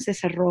playground se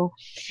cerró?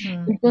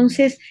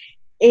 Entonces,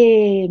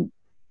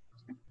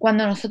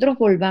 cuando nosotros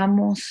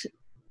volvamos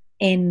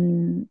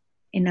en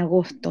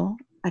agosto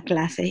a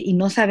clases, y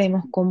no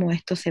sabemos cómo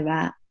esto se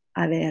va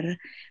a ver,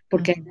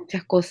 porque hay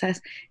muchas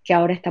cosas que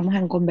ahora estamos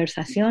en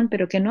conversación,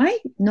 pero que no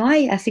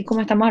hay, así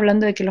como estamos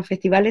hablando de que los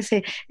festivales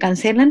se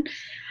cancelan,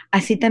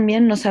 así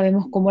también no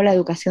sabemos cómo la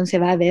educación se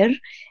va a ver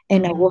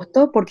en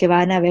agosto, porque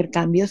van a haber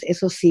cambios.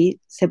 Eso sí,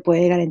 se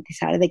puede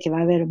garantizar de que va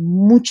a haber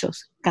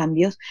muchos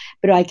cambios,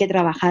 pero hay que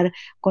trabajar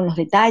con los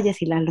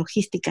detalles y las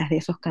logísticas de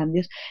esos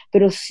cambios.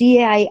 Pero sí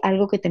hay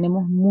algo que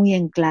tenemos muy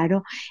en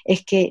claro,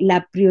 es que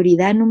la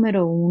prioridad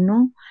número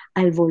uno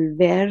al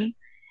volver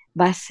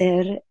va a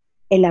ser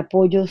el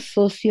apoyo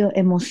social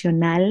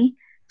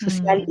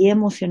y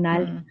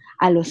emocional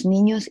a los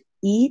niños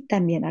y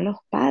también a los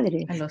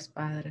padres. A los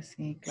padres,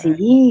 sí, claro.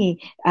 Sí,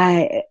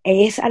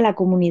 es a la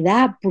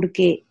comunidad,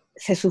 porque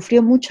se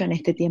sufrió mucho en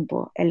este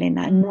tiempo,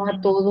 Elena. No a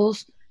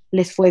todos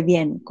les fue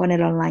bien con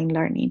el online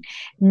learning.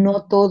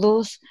 No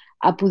todos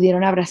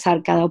pudieron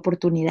abrazar cada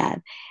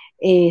oportunidad.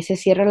 Se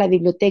cierra la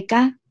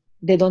biblioteca,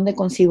 ¿de dónde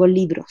consigo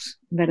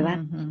libros?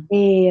 ¿Verdad?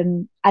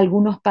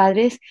 Algunos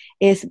padres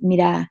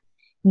mira,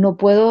 no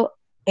puedo.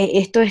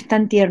 Esto es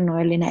tan tierno,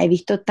 Elena. He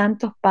visto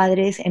tantos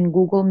padres en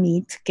Google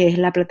Meet, que es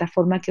la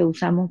plataforma que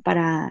usamos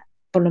para,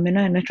 por lo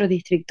menos en nuestro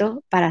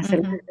distrito, para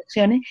hacer las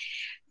lecciones,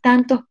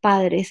 tantos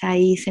padres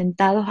ahí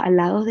sentados al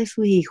lado de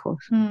sus hijos,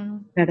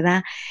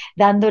 ¿verdad?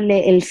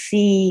 Dándole el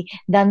sí,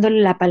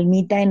 dándole la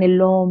palmita en el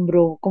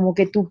hombro, como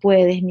que tú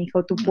puedes,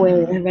 mijo, tú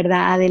puedes,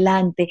 ¿verdad?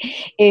 Adelante.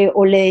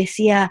 O le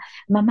decía,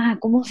 mamá,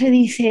 ¿cómo se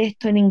dice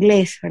esto en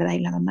inglés? ¿Verdad? Y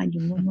la mamá, yo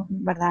no,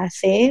 ¿verdad?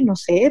 No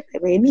sé,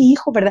 ve mi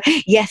hijo, ¿verdad?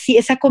 Y así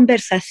esa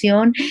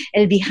conversación,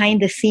 el behind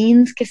the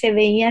scenes que se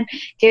veían,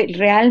 que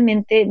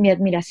realmente mi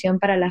admiración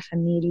para las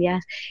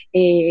familias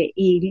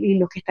y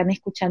los que están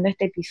escuchando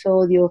este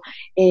episodio.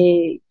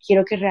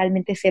 Quiero que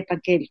realmente sepan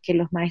que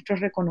los maestros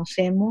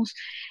reconocemos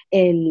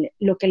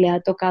lo que le ha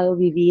tocado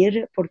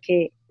vivir,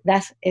 porque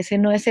ese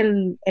no es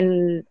el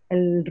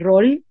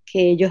rol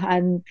que ellos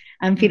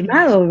han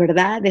firmado,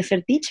 ¿verdad? De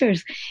ser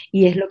teachers,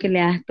 y es lo que le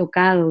ha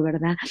tocado,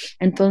 ¿verdad?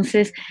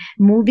 Entonces,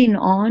 moving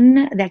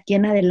on, de aquí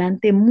en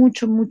adelante,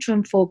 mucho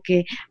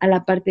enfoque a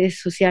la parte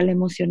social,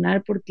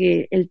 emocional,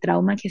 porque el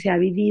trauma que se ha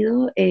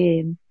vivido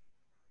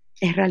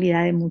es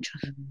realidad de muchos.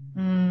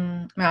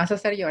 Me vas a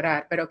hacer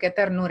llorar, pero qué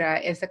ternura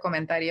ese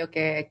comentario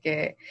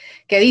que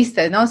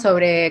diste, ¿no?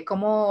 Sobre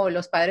cómo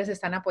los padres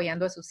están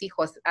apoyando a sus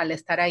hijos al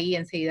estar ahí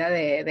enseguida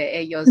de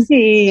ellos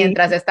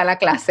mientras está la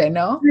clase,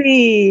 ¿no?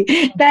 Sí,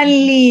 tan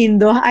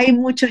lindos. Hay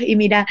muchos, y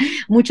mira,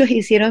 muchos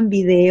hicieron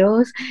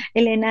videos,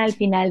 Elena, al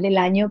final del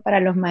año para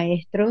los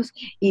maestros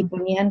y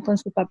ponían con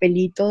sus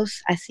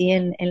papelitos así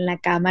en la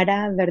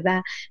cámara,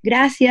 ¿verdad?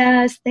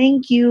 Gracias,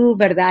 thank you,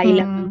 ¿verdad? Y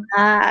la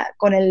mamá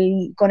con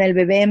el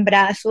bebé en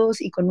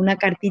brazos y con una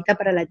cartita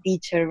para la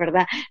teacher,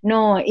 ¿verdad?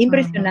 No,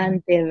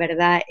 impresionante,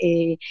 ¿verdad?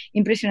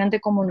 Impresionante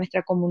como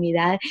nuestra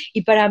comunidad,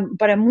 y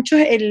para muchos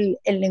el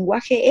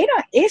lenguaje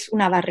es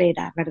una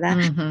barrera, ¿verdad?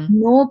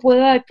 No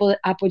puedo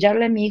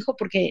apoyarle a mi hijo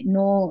porque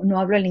no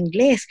hablo el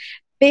inglés,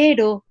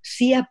 pero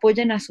sí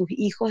apoyan a sus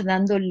hijos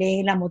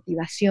dándole la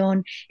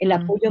motivación, el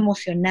apoyo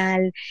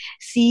emocional,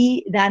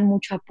 sí dan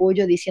mucho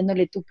apoyo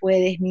diciéndole, tú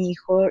puedes, mi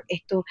hijo,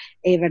 esto,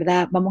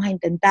 ¿verdad? Vamos a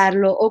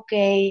intentarlo, ok,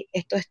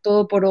 esto es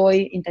todo por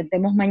hoy,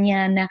 intentemos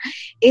mañana.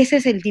 Ese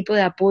es el tipo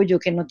de apoyo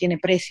que no tiene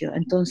precio.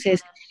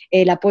 Entonces,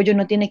 el apoyo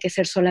no tiene que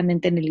ser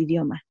solamente en el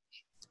idioma.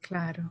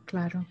 Claro.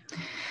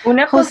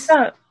 Una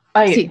cosa,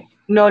 sí.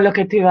 No, lo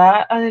que te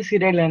iba a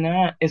decir,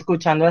 Elena,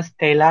 escuchando a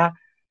Estela,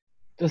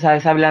 tú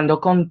sabes, hablando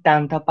con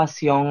tanta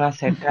pasión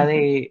acerca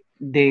de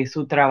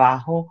su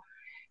trabajo,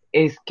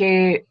 es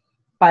que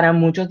para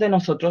muchos de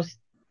nosotros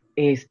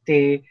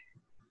este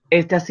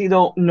ha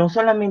sido no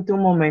solamente un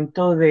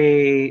momento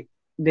de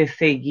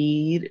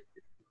seguir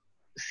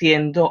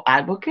siendo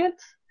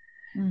advocates,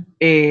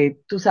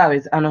 tú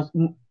sabes,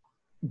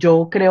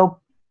 yo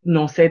creo,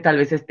 no sé, tal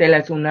vez Estela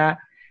es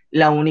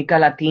la única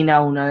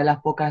latina, una de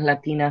las pocas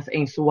latinas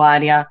en su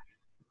área.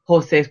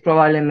 José es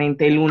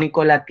probablemente el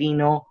único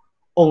latino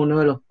o uno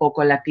de los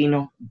pocos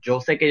latinos.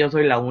 Yo sé que yo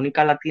soy la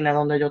única latina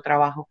donde yo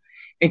trabajo.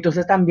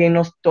 Entonces también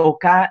nos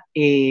toca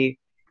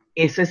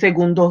ese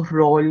segundo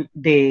rol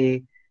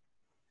de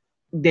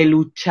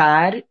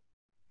luchar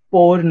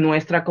por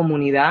nuestra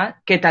comunidad,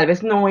 que tal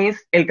vez no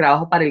es el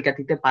trabajo para el que a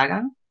ti te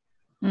pagan,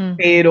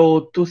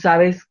 pero tú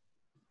sabes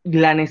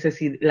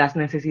las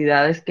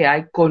necesidades que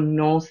hay,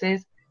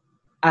 conoces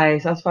a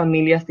esas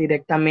familias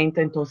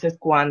directamente. Entonces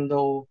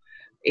cuando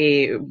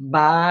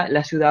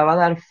la ciudad va a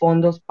dar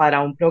fondos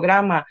para un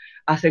programa,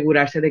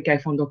 asegurarse de que hay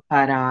fondos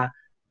para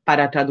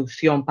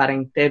traducción, para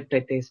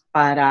intérpretes,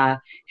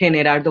 para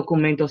generar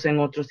documentos en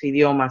otros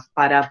idiomas,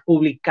 para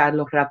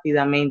publicarlos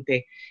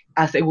rápidamente,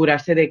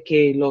 asegurarse de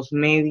que los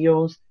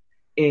medios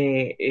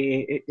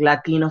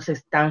latinos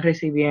están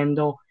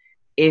recibiendo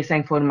esa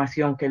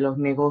información, que los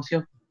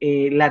negocios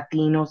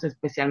latinos,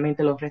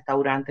 especialmente los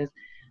restaurantes,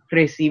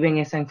 reciben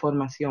esa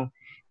información,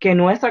 que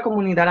nuestra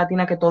comunidad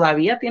latina, que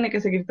todavía tiene que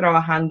seguir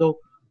trabajando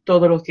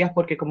todos los días,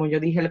 porque como yo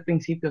dije al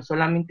principio,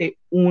 solamente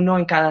 1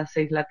 en cada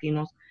 6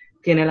 latinos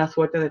tiene la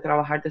suerte de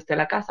trabajar desde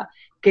la casa,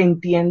 que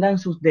entiendan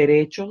sus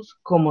derechos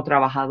como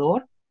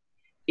trabajador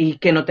y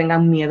que no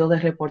tengan miedo de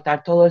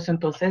reportar todo eso.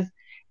 Entonces,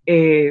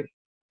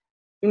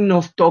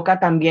 nos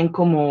toca también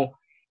como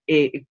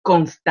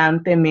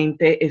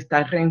constantemente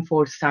estar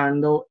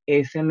reforzando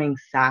ese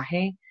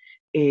mensaje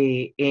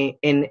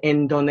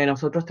en donde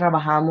nosotros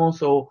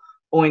trabajamos o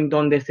en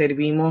donde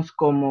servimos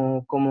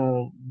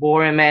como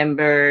board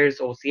members,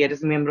 o si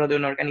eres miembro de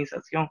una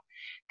organización.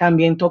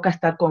 También toca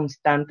estar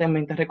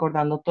constantemente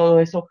recordando todo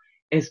eso,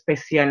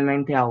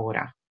 especialmente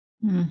ahora.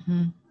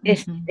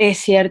 Es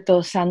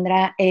cierto,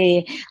 Sandra.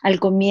 Al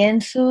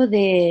comienzo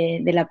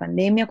de la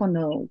pandemia,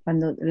 cuando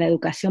la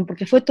educación,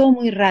 porque fue todo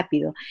muy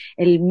rápido,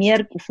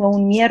 fue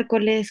un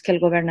miércoles que el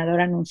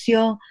gobernador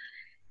anunció,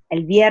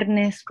 el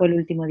viernes fue el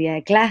último día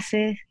de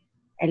clases,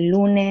 el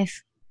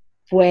lunes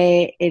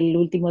fue el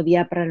último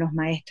día para los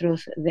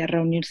maestros de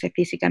reunirse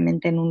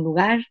físicamente en un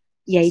lugar,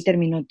 y ahí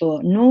terminó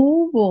todo. No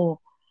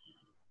hubo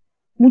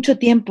mucho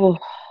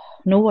tiempo,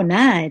 no hubo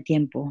nada de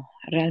tiempo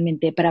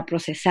realmente para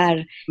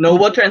procesar. No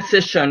hubo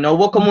transition, no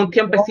hubo como un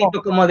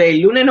tiempecito como de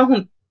el lunes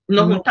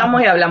nos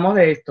juntamos y hablamos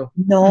de esto.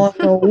 No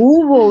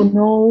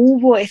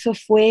hubo, eso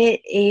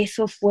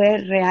fue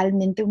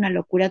realmente una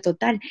locura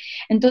total.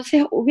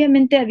 Entonces,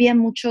 obviamente había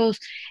muchas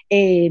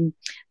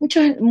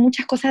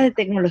cosas de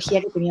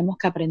tecnología que teníamos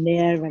que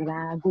aprender,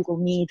 ¿verdad?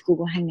 Google Meet,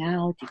 Google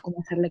Hangout, y cómo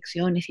hacer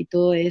lecciones y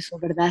todo eso,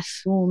 ¿verdad?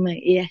 Zoom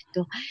y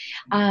esto.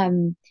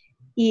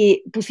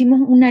 Y pusimos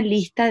una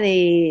lista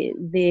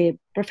de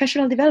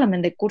professional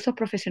development, de cursos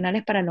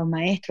profesionales para los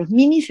maestros,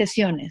 mini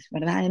sesiones,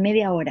 ¿verdad? De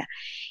media hora.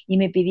 Y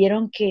me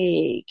pidieron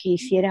que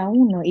hiciera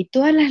uno. Y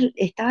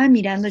estaba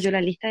mirando yo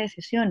la lista de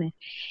sesiones,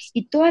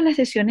 y todas las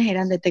sesiones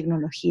eran de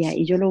tecnología.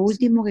 Y yo lo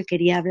último que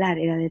quería hablar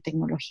era de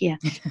tecnología.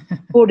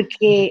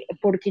 Porque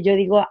yo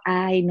digo,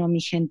 ay, no,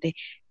 mi gente,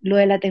 lo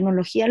de la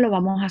tecnología lo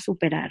vamos a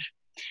superar.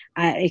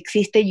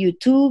 Existe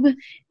YouTube,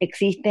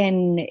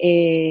 existen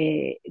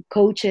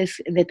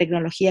coaches de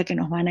tecnología que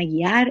nos van a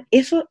guiar.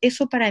 Eso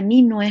para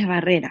mí no es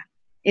barrera.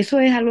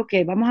 Eso es algo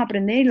que vamos a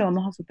aprender y lo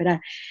vamos a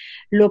superar.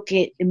 Lo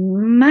que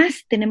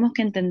más tenemos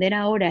que entender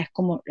ahora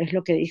es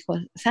lo que dijo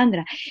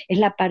Sandra, es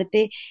la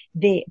parte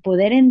de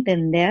poder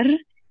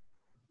entender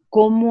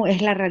cómo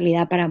es la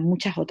realidad para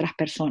muchas otras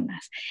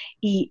personas.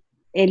 Y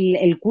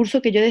el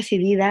curso que yo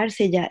decidí dar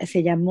se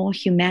llamó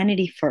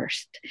Humanity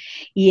First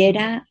y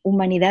era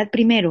humanidad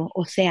primero,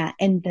 o sea,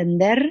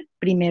 entender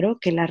primero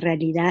que la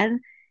realidad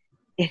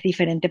es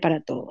diferente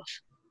para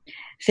todos.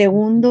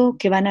 Segundo,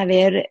 que van a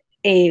haber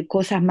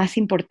cosas más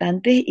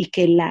importantes y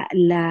que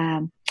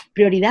las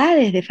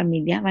prioridades de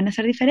familia van a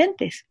ser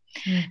diferentes.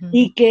 Uh-huh.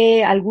 Y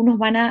que algunos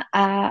van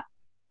a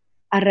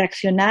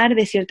reaccionar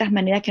de ciertas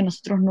maneras que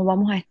nosotros no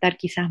vamos a estar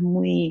quizás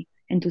muy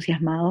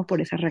entusiasmados por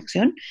esa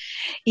reacción,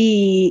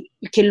 y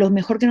que lo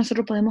mejor que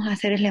nosotros podemos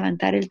hacer es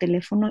levantar el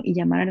teléfono y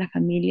llamar a la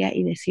familia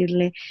y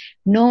decirle,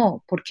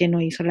 no porque no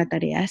hizo la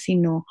tarea,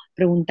 sino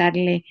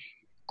preguntarle,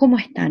 ¿cómo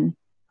están?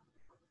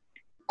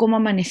 ¿Cómo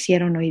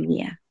amanecieron hoy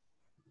día?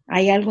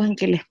 ¿Hay algo en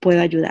que les puedo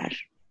ayudar?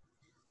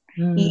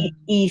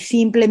 Y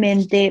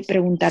simplemente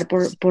preguntar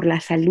por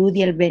la salud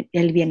y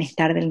el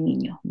bienestar del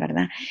niño,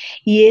 ¿verdad?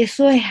 Y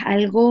eso es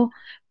algo,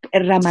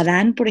 el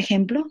Ramadán, por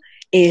ejemplo,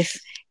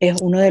 es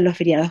uno de los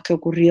feriados que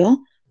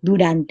ocurrió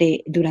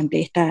durante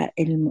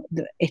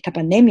esta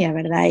pandemia,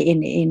 ¿verdad?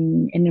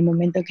 En el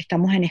momento que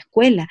estamos en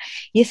escuela.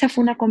 Y esa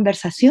fue una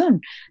conversación,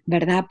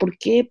 ¿verdad? ¿Por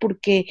qué?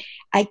 Porque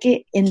hay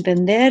que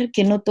entender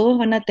que no todos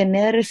van a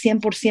tener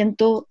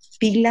 100%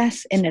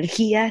 pilas,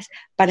 energías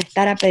para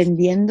estar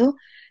aprendiendo,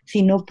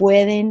 si no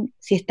pueden,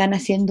 si están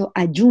haciendo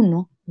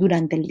ayuno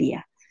durante el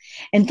día.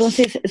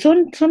 Entonces,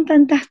 son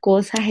tantas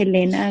cosas,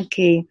 Elena,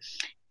 que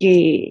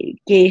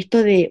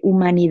esto de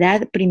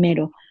humanidad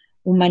primero,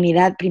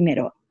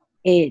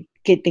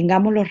 que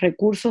tengamos los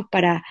recursos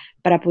para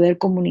poder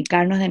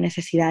comunicarnos de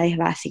necesidades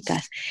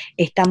básicas.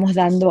 Estamos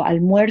dando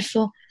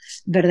almuerzo,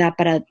 ¿verdad?,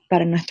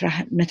 para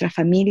nuestras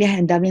familias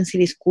en Dublin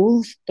City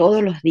Schools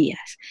todos los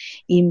días.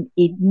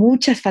 Y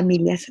muchas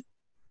familias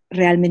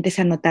realmente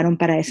se anotaron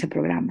para ese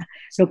programa,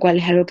 lo cual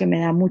es algo que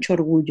me da mucho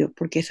orgullo,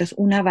 porque eso es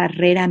una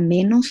barrera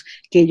menos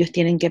que ellos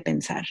tienen que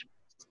pensar.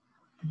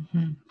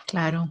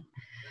 Claro.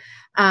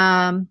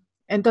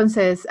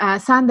 Entonces,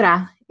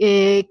 Sandra,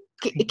 ¿qué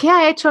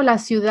ha hecho la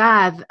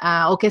ciudad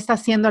o qué está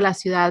haciendo la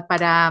ciudad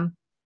para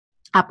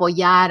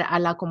apoyar a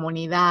la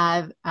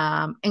comunidad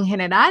en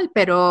general?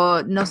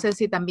 Pero no sé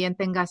si también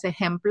tengas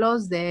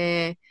ejemplos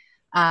de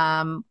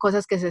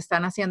cosas que se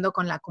están haciendo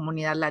con la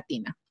comunidad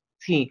latina.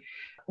 Sí,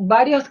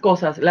 varias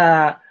cosas.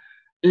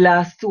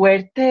 La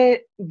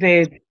suerte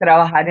de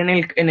trabajar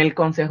en el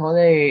consejo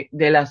de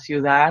la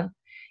ciudad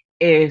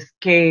es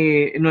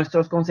que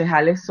nuestros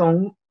concejales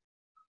son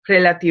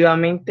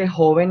relativamente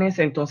jóvenes,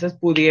 entonces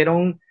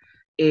pudieron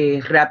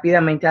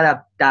rápidamente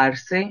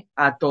adaptarse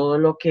a todo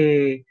lo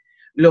que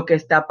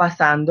está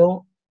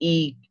pasando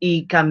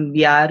y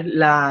cambiar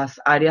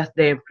las áreas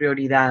de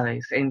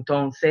prioridades.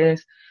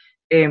 Entonces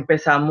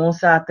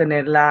empezamos a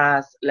tener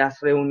las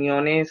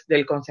reuniones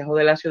del Consejo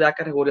de la Ciudad,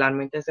 que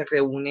regularmente se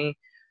reúne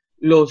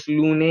los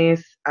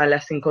lunes a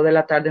las 5 de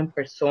la tarde en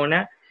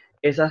persona.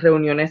 Esas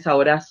reuniones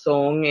ahora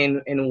son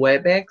en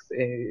WebEx,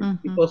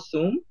 tipo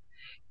Zoom,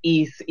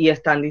 y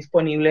están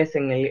disponibles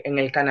en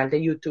el canal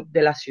de YouTube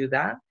de la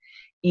ciudad.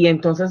 Y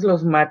entonces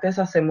los martes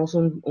hacemos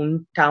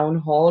un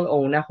town hall o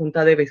una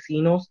junta de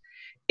vecinos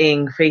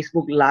en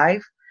Facebook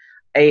Live,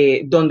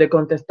 donde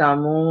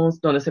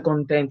se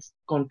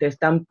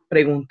contestan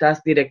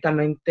preguntas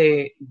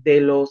directamente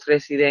de los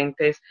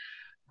residentes,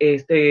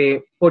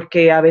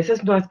 porque a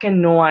veces no es que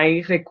no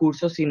hay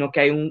recursos, sino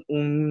que hay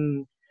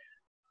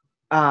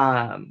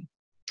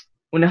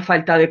una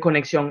falta de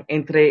conexión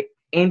entre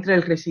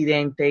el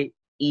residente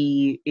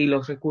y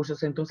los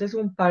recursos. Entonces,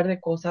 un par de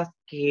cosas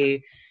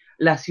que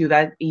la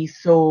ciudad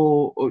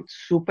hizo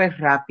súper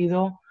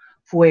rápido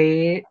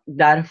fue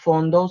dar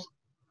fondos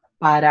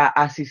para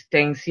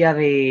asistencia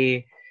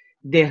de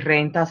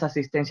rentas,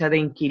 asistencia de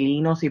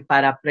inquilinos y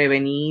para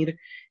prevenir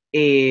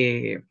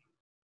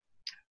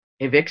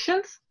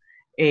evictions.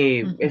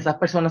 Esas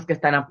personas que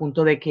están a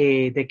punto de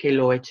que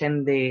lo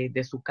echen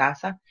de su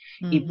casa,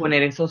 y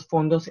poner esos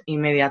fondos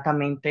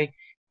inmediatamente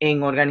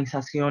en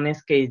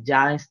organizaciones que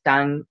ya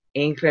están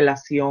en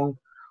relación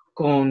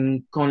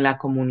con la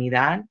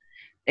comunidad,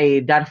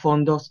 dar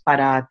fondos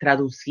para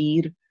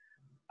traducir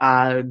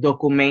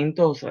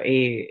documentos.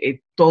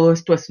 Todo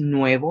esto es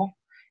nuevo,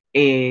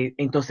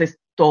 entonces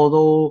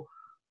todo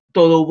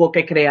hubo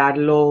que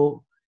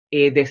crearlo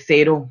de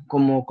cero,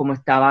 como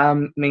estaba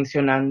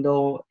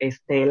mencionando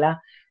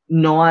Estela.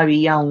 No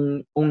había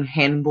un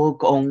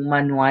handbook o un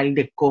manual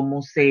de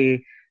cómo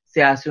se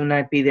hace una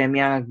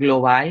epidemia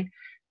global.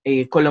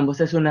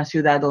 Columbus es una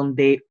ciudad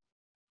donde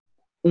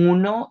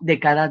 1 de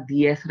cada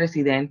 10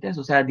 residentes,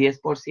 o sea,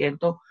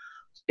 10%,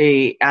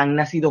 han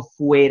nacido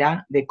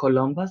fuera de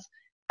Columbus.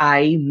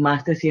 Hay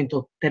más de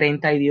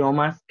 130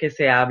 idiomas que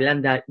se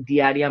hablan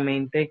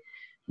diariamente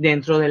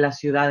dentro de la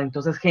ciudad.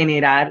 Entonces,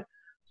 generar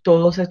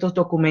todos estos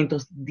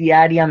documentos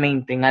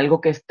diariamente en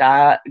algo que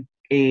está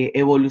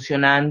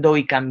evolucionando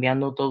y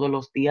cambiando todos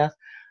los días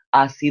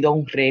ha sido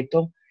un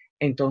reto.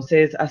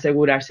 Entonces,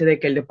 asegurarse de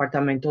que el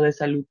Departamento de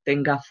Salud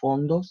tenga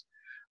fondos,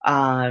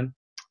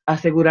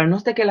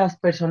 asegurarnos de que las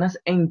personas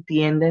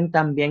entienden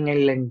también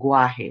el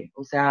lenguaje.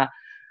 O sea,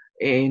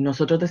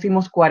 nosotros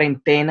decimos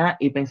cuarentena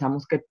y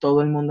pensamos que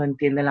todo el mundo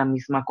entiende la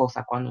misma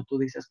cosa cuando tú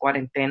dices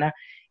cuarentena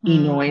y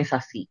no es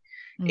así.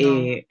 No.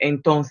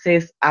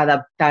 Entonces,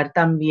 adaptar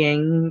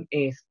también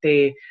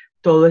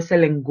todo ese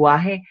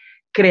lenguaje,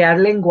 crear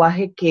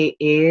lenguaje que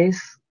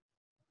es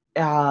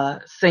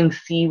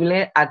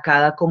sensible a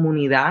cada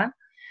comunidad,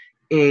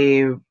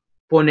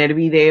 poner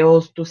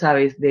videos, tú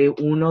sabes, de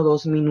 1 o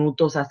 2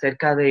 minutos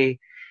acerca de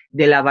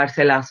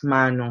lavarse las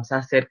manos,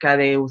 acerca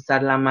de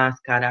usar la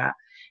máscara,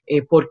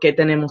 por qué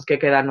tenemos que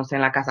quedarnos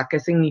en la casa, qué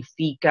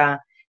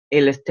significa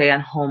el stay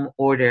at home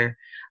order.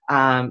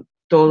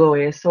 Todo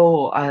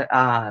eso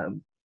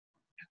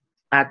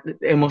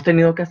hemos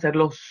tenido que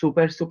hacerlo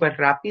súper, súper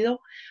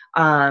rápido.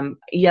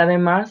 Y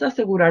además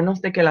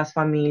asegurarnos de que las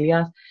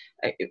familias,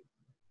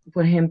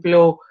 por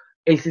ejemplo,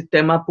 el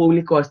sistema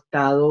público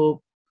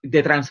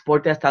de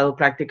transporte ha estado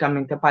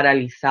prácticamente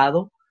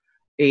paralizado.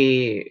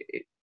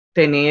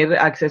 Tener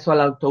acceso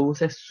al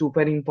autobús es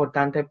súper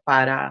importante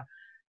para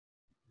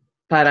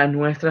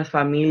nuestras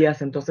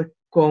familias. Entonces,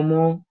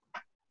 ¿cómo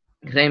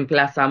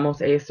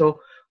reemplazamos eso?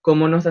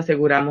 ¿Cómo nos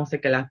aseguramos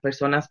de que las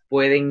personas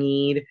pueden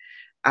ir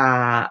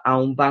a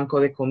un banco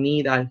de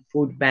comida, al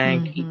food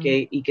bank,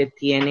 y que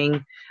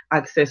tienen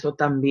acceso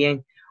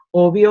también?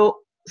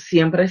 Obvio,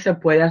 siempre se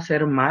puede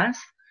hacer más.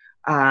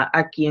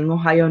 Aquí en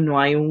Ohio no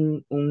hay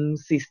un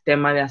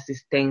sistema de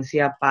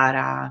asistencia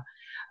para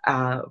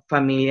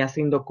familias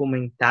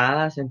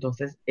indocumentadas,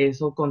 entonces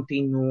eso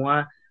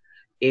continúa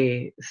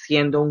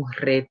siendo un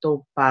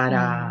reto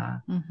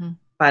para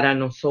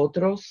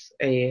nosotros.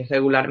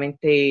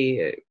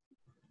 Regularmente,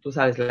 tú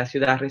sabes, la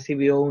ciudad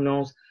recibió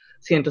unos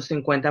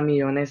 150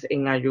 millones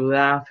en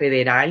ayuda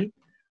federal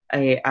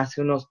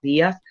hace unos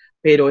días,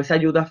 pero esa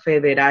ayuda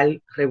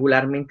federal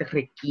regularmente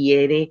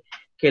requiere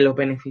que los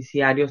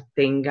beneficiarios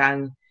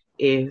tengan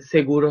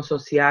seguro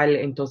social.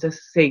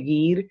 Entonces,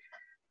 seguir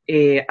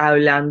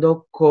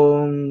hablando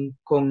con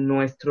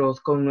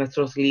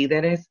nuestros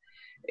líderes.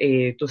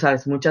 Tú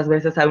sabes, muchas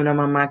veces hay una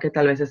mamá que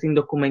tal vez es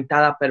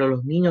indocumentada, pero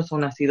los niños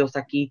son nacidos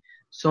aquí,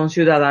 son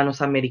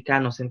ciudadanos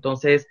americanos.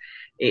 Entonces,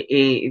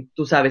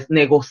 tú sabes,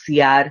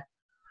 negociar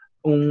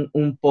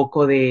un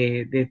poco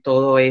de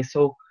todo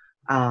eso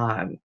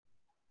a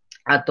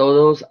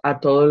todos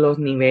los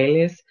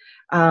niveles,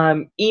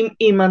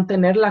 y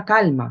mantener la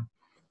calma.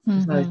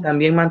 Tú sabes,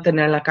 también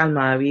mantener la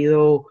calma. Ha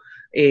habido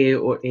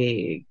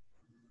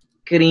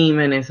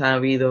crímenes, ha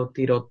habido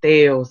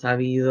tiroteos, ha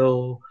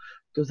habido,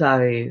 tú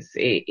sabes,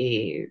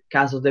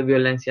 casos de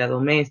violencia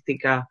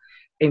doméstica.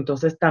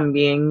 Entonces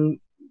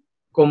también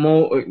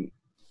cómo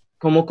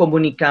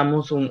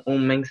comunicamos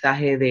un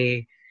mensaje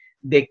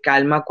de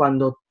calma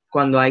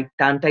cuando hay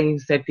tanta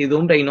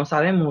incertidumbre y no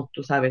sabemos,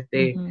 tú sabes,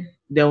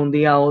 de un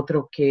día a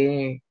otro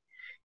qué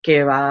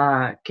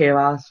va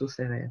a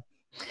suceder.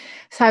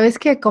 Sabes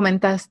que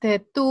comentaste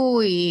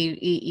tú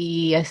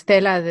y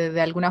Estela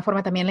de alguna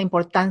forma también la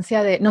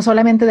importancia de, no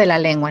solamente de la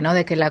lengua, ¿no?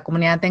 De que la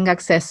comunidad tenga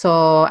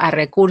acceso a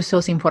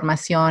recursos,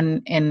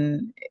 información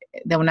en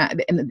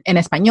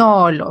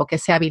español o que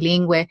sea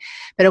bilingüe,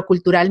 pero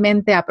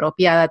culturalmente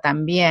apropiada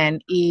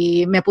también.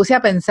 Y me puse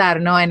a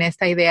pensar, ¿no? En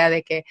esta idea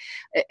de que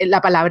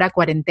la palabra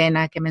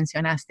cuarentena que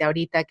mencionaste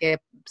ahorita, que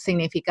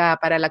significa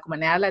para la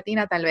comunidad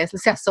latina, tal vez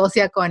se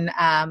asocia con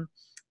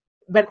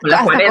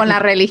hasta con la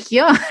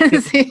religión,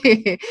 sí.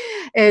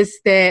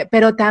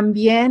 Pero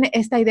también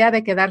esta idea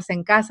de quedarse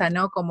en casa,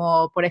 ¿no?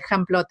 Como, por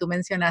ejemplo, tú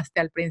mencionaste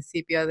al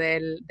principio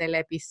del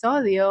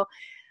episodio,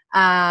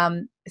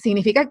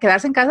 significa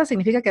quedarse en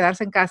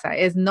casa,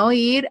 es no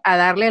ir a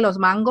darle los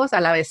mangos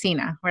a la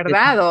vecina,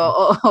 ¿verdad?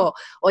 O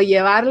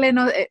llevarle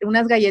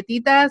unas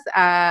galletitas,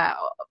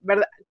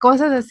 ¿verdad?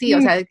 Cosas así,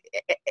 o sea,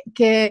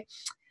 que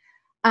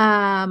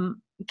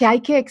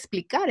hay que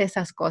explicar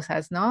esas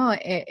cosas, ¿no?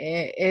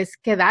 Es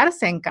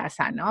quedarse en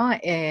casa, ¿no?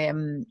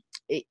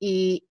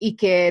 Y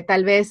que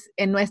tal vez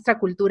en nuestra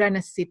cultura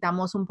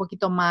necesitamos un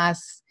poquito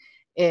más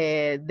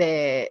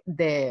de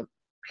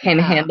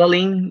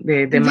handling,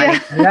 de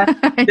manera.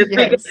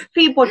 Yes.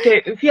 Sí,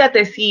 porque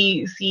fíjate,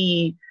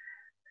 si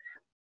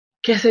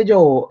qué sé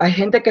yo, hay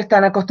gente que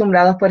están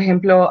acostumbrados, por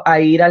ejemplo, a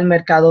ir al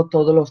mercado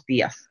todos los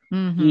días.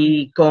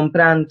 Y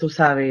compran, tú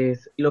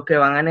sabes, lo que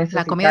van a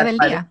necesitar. La comida del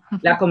día.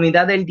 La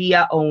comida del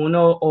día o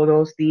 1 o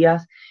 2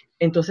 días.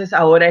 Entonces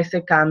ahora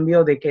ese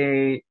cambio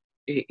de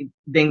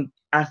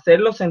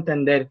hacerlos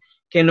entender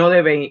que no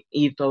deben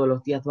ir todos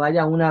los días,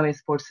 vaya una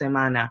vez por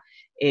semana,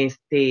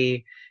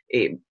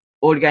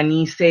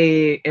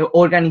 organícese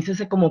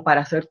como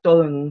para hacer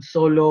todo en un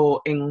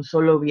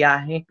solo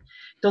viaje.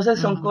 Entonces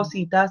son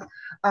cositas.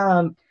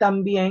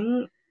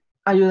 También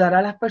ayudar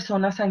a las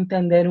personas a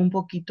entender un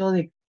poquito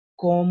de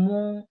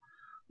cómo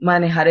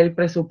manejar el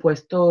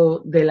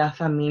presupuesto de la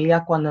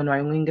familia cuando no hay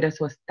un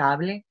ingreso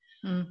estable.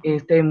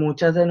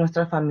 Muchas de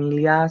nuestras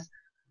familias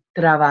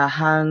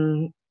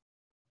trabajan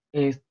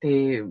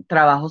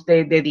trabajos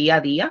de día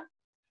a día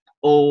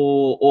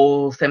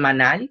o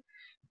semanal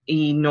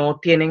y no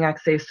tienen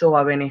acceso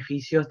a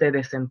beneficios de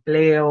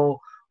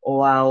desempleo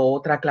o a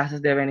otras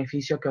clases de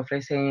beneficios que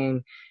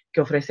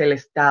ofrece el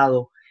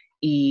Estado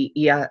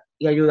y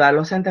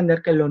ayudarlos a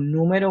entender que lo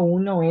número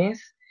uno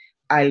es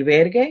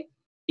albergue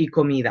y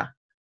comida,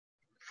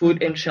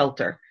 food and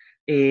shelter.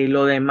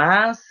 Lo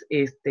demás,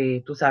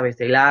 tú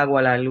sabes, el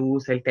agua, la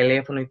luz, el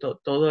teléfono y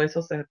todo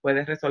eso se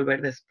puede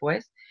resolver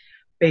después,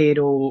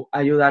 pero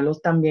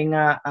ayudarlos también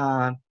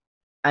a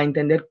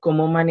entender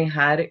cómo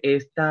manejar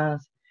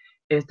estas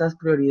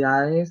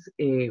prioridades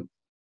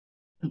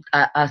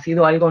ha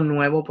sido algo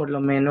nuevo, por lo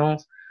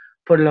menos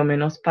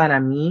para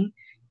mí,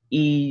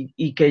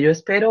 y que yo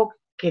espero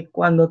que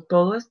cuando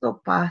todo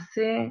esto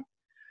pase,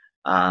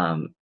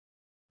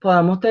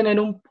 podamos tener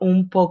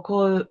un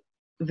poco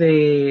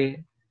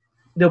de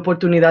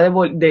oportunidad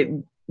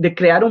de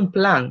crear un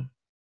plan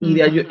y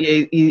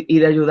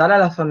de ayudar a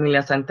las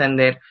familias a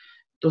entender,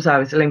 tú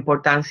sabes, la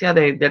importancia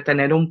de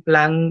tener un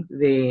plan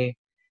de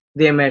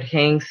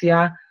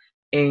emergencia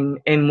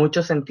en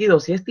muchos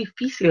sentidos. Y es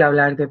difícil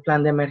hablar de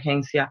plan de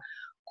emergencia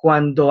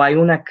cuando hay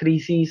una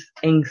crisis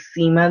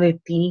encima de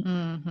ti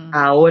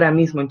ahora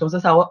mismo.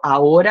 Entonces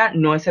ahora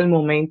no es el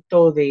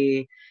momento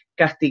de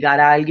castigar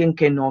a alguien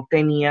que no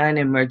tenía un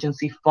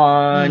emergency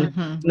fund,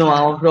 no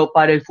ahorró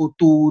para el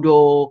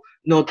futuro,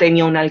 no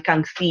tenía una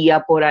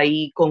alcancía por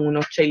ahí con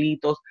unos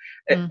chelitos.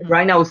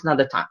 Right now is not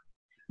the time.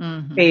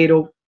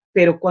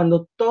 Pero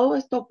cuando todo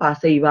esto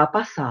pase y va a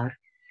pasar,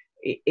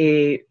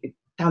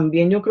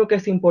 también yo creo que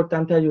es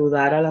importante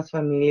ayudar a las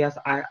familias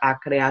a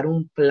crear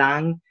un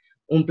plan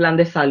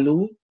de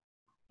salud,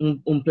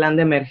 un plan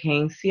de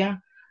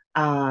emergencia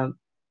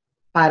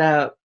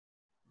para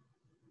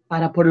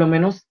por lo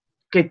menos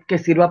que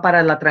sirva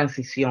para la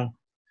transición.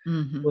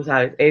 O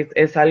sea,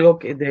 es algo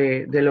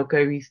de lo que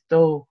he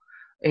visto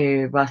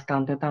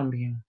bastante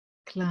también.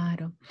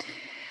 Claro.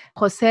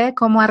 José,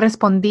 ¿cómo ha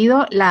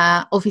respondido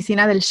la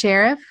oficina del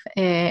sheriff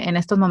en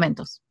estos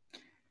momentos?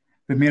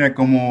 Pues mira,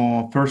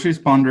 como first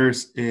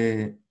responders,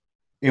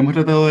 hemos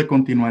tratado de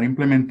continuar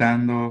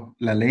implementando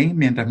la ley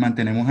mientras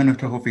mantenemos a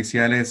nuestros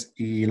oficiales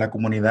y la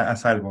comunidad a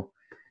salvo,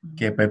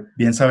 que pues,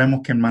 bien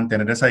sabemos que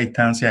mantener esa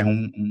distancia es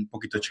un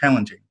poquito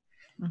challenging,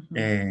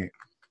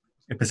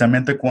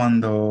 especialmente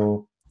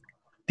cuando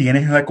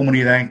tienes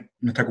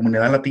nuestra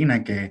comunidad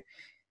latina que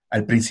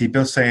al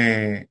principio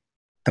se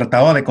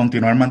trataba de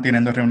continuar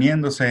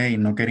reuniéndose y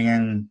no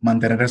querían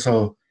mantener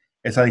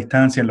esa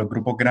distancia en los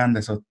grupos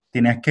grandes.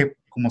 Tenías que,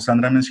 como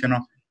Sandra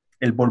mencionó,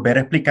 el volver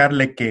a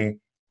explicarle que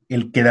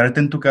el quedarte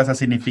en tu casa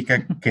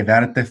significa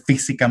quedarte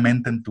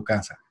físicamente en tu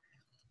casa.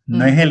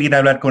 No es el ir a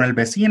hablar con el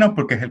vecino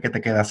porque es el que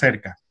te queda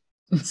cerca.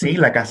 Sí,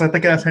 la casa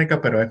te queda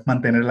cerca, pero es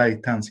mantener la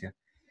distancia.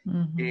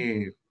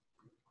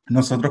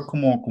 Nosotros,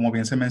 como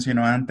bien se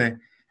mencionó antes,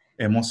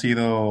 hemos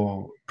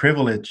sido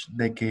privileged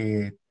de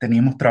que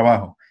teníamos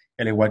trabajo.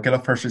 Al igual que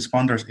los first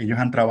responders, ellos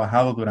han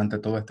trabajado durante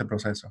todo este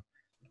proceso.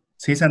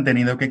 Sí, se han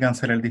tenido que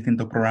cancelar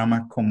distintos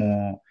programas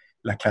como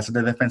las clases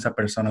de defensa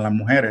personal a las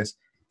mujeres,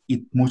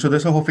 y muchos de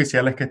esos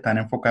oficiales que están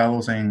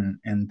enfocados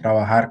en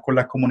trabajar con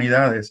las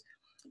comunidades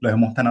los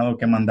hemos tenido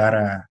que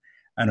mandar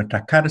a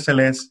nuestras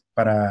cárceles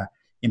para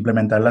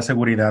implementar la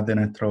seguridad de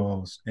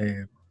nuestros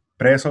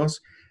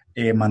presos,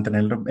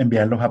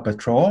 enviarlos a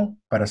patrol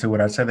para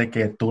asegurarse de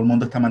que todo el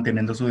mundo está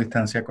manteniendo su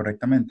distancia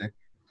correctamente.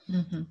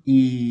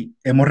 Y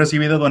hemos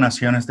recibido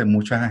donaciones de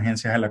muchas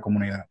agencias en la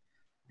comunidad,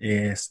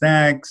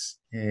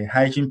 snacks,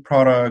 hygiene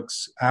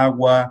products,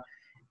 agua,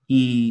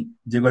 y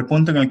llegó el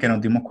punto en el que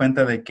nos dimos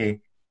cuenta de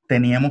que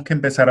teníamos que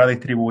empezar a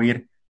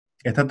distribuir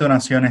estas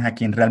donaciones a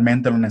quien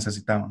realmente lo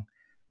necesitaban.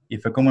 Y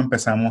fue como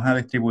empezamos a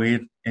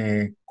distribuir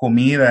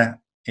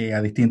comida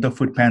a distintos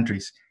food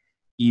pantries.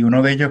 Y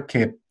uno de ellos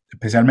que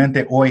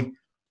especialmente hoy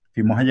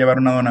fuimos a llevar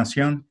una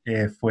donación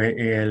fue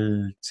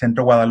el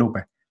Centro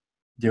Guadalupe.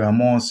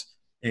 Llevamos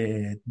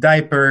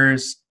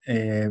diapers,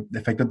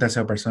 efectos de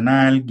aseo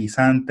personal,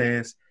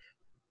 guisantes,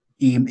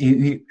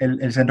 y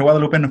el Centro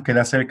Guadalupe nos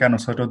queda cerca a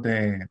nosotros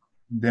de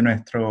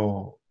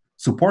nuestro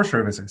support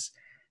services,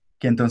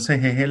 que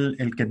entonces es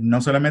el que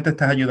no solamente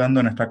estás ayudando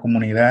a nuestra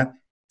comunidad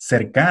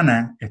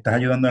cercana, estás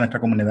ayudando a nuestra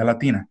comunidad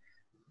latina,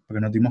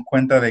 porque nos dimos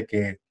cuenta de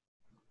que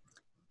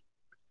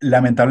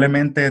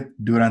lamentablemente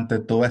durante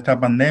toda esta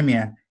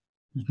pandemia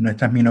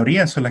nuestras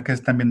minorías son las que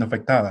se están viendo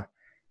afectadas.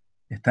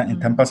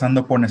 Están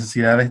pasando por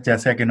necesidades, ya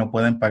sea que no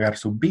pueden pagar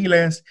sus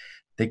biles,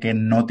 de que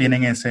no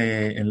tienen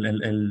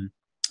el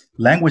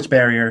language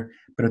barrier,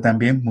 pero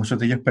también muchos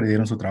de ellos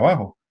perdieron su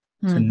trabajo.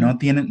 O sea, no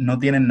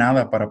tienen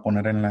nada para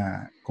poner en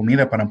la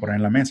comida, para poner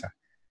en la mesa.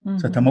 O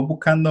sea, estamos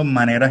buscando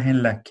maneras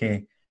en las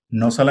que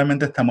no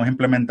solamente estamos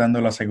implementando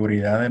la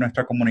seguridad de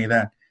nuestra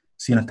comunidad,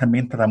 sino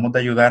también tratamos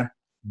de ayudar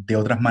de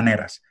otras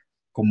maneras,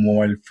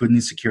 como el food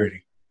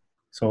insecurity.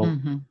 So,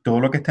 todo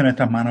lo que esté en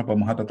nuestras manos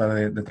vamos a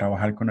tratar de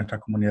trabajar con nuestras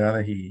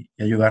comunidades y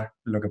ayudar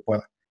lo que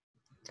pueda.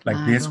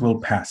 Like this will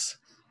pass.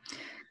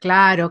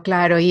 Claro,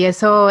 claro, y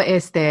eso,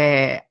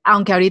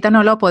 aunque ahorita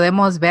no lo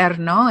podemos ver,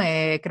 ¿no?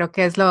 Creo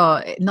que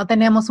no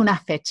tenemos una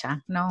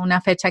fecha, ¿no? Una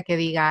fecha que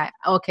diga,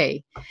 ok,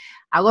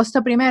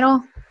 agosto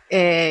 1,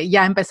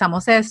 ya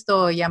empezamos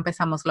esto, ya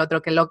empezamos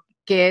lo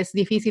que es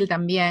difícil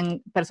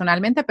también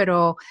personalmente,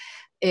 pero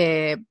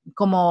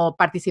como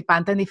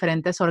participante en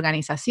diferentes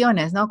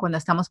organizaciones, ¿no? Cuando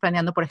estamos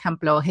planeando, por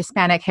ejemplo,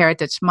 Hispanic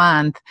Heritage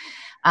Month,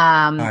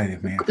 Ay,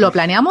 Dios mío. ¿lo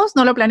planeamos?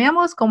 ¿No lo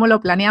planeamos? ¿Cómo lo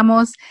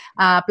planeamos?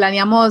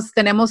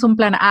 Tenemos un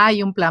plan A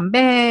y un plan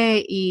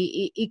B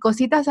y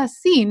cositas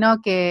así,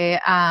 ¿no? Que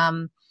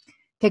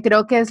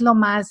creo que es lo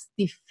más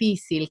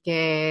difícil,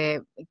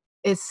 que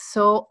es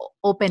so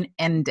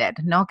open-ended,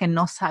 ¿no? Que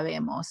no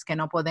sabemos, que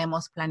no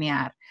podemos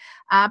planear,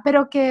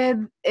 pero que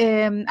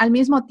al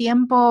mismo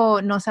tiempo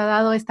nos ha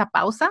dado esta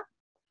pausa,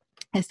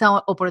 esta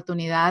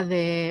oportunidad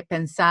de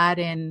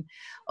pensar en,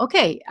 ok,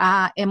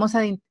 hemos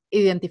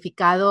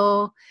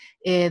identificado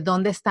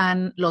dónde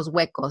están los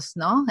huecos,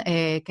 ¿no?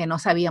 Que no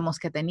sabíamos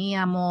que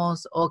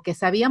teníamos o que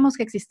sabíamos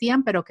que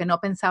existían, pero que no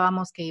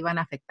pensábamos que iban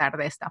a afectar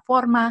de esta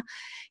forma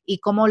y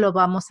cómo lo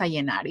vamos a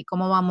llenar y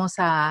cómo vamos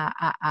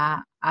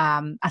a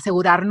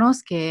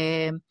asegurarnos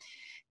que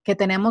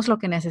tenemos lo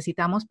que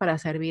necesitamos para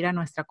servir a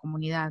nuestra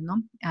comunidad,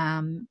 ¿no?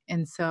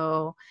 And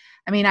so,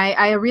 I mean,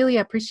 I really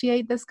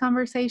appreciate this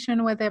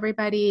conversation with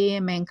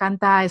everybody. Me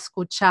encanta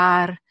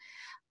escuchar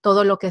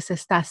todo lo que se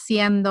está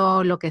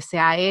haciendo, lo que se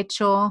ha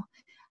hecho,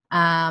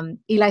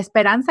 y la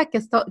esperanza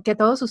que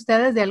todos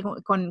ustedes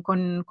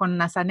con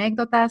las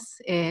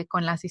anécdotas,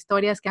 con las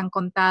historias que han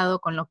contado,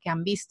 con lo que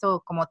han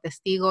visto como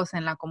testigos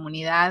en la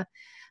comunidad,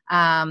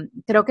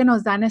 creo que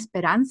nos dan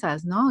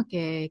esperanzas, ¿no?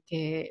 Que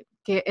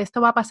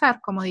esto va a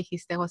pasar, como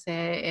dijiste,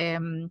 José.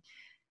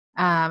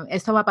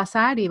 Esto va a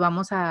pasar y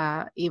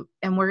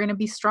and we're going to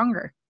be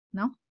stronger,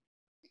 ¿no?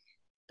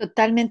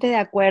 Totalmente de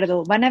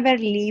acuerdo. Van a haber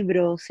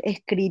libros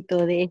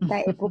escritos de esta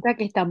época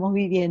que estamos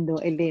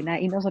viviendo, Elena,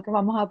 y nosotros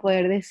vamos a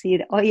poder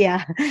decir, oye,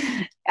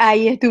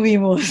 ahí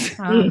estuvimos.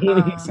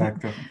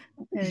 Exacto.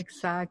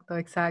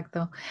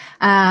 Exacto.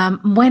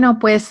 Bueno,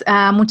 pues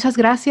muchas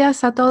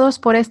gracias a todos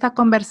por esta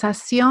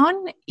conversación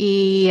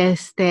y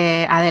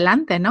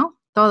adelante, ¿no?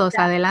 Todos,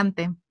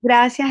 adelante.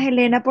 Gracias,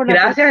 Elena, por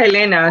Gracias,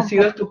 Elena, ha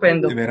sido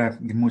estupendo. De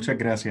veras, muchas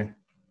gracias.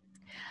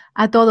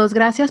 A todos,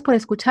 gracias por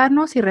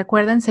escucharnos y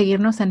recuerden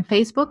seguirnos en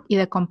Facebook y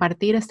de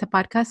compartir este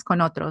podcast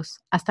con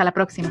otros. Hasta la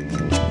próxima.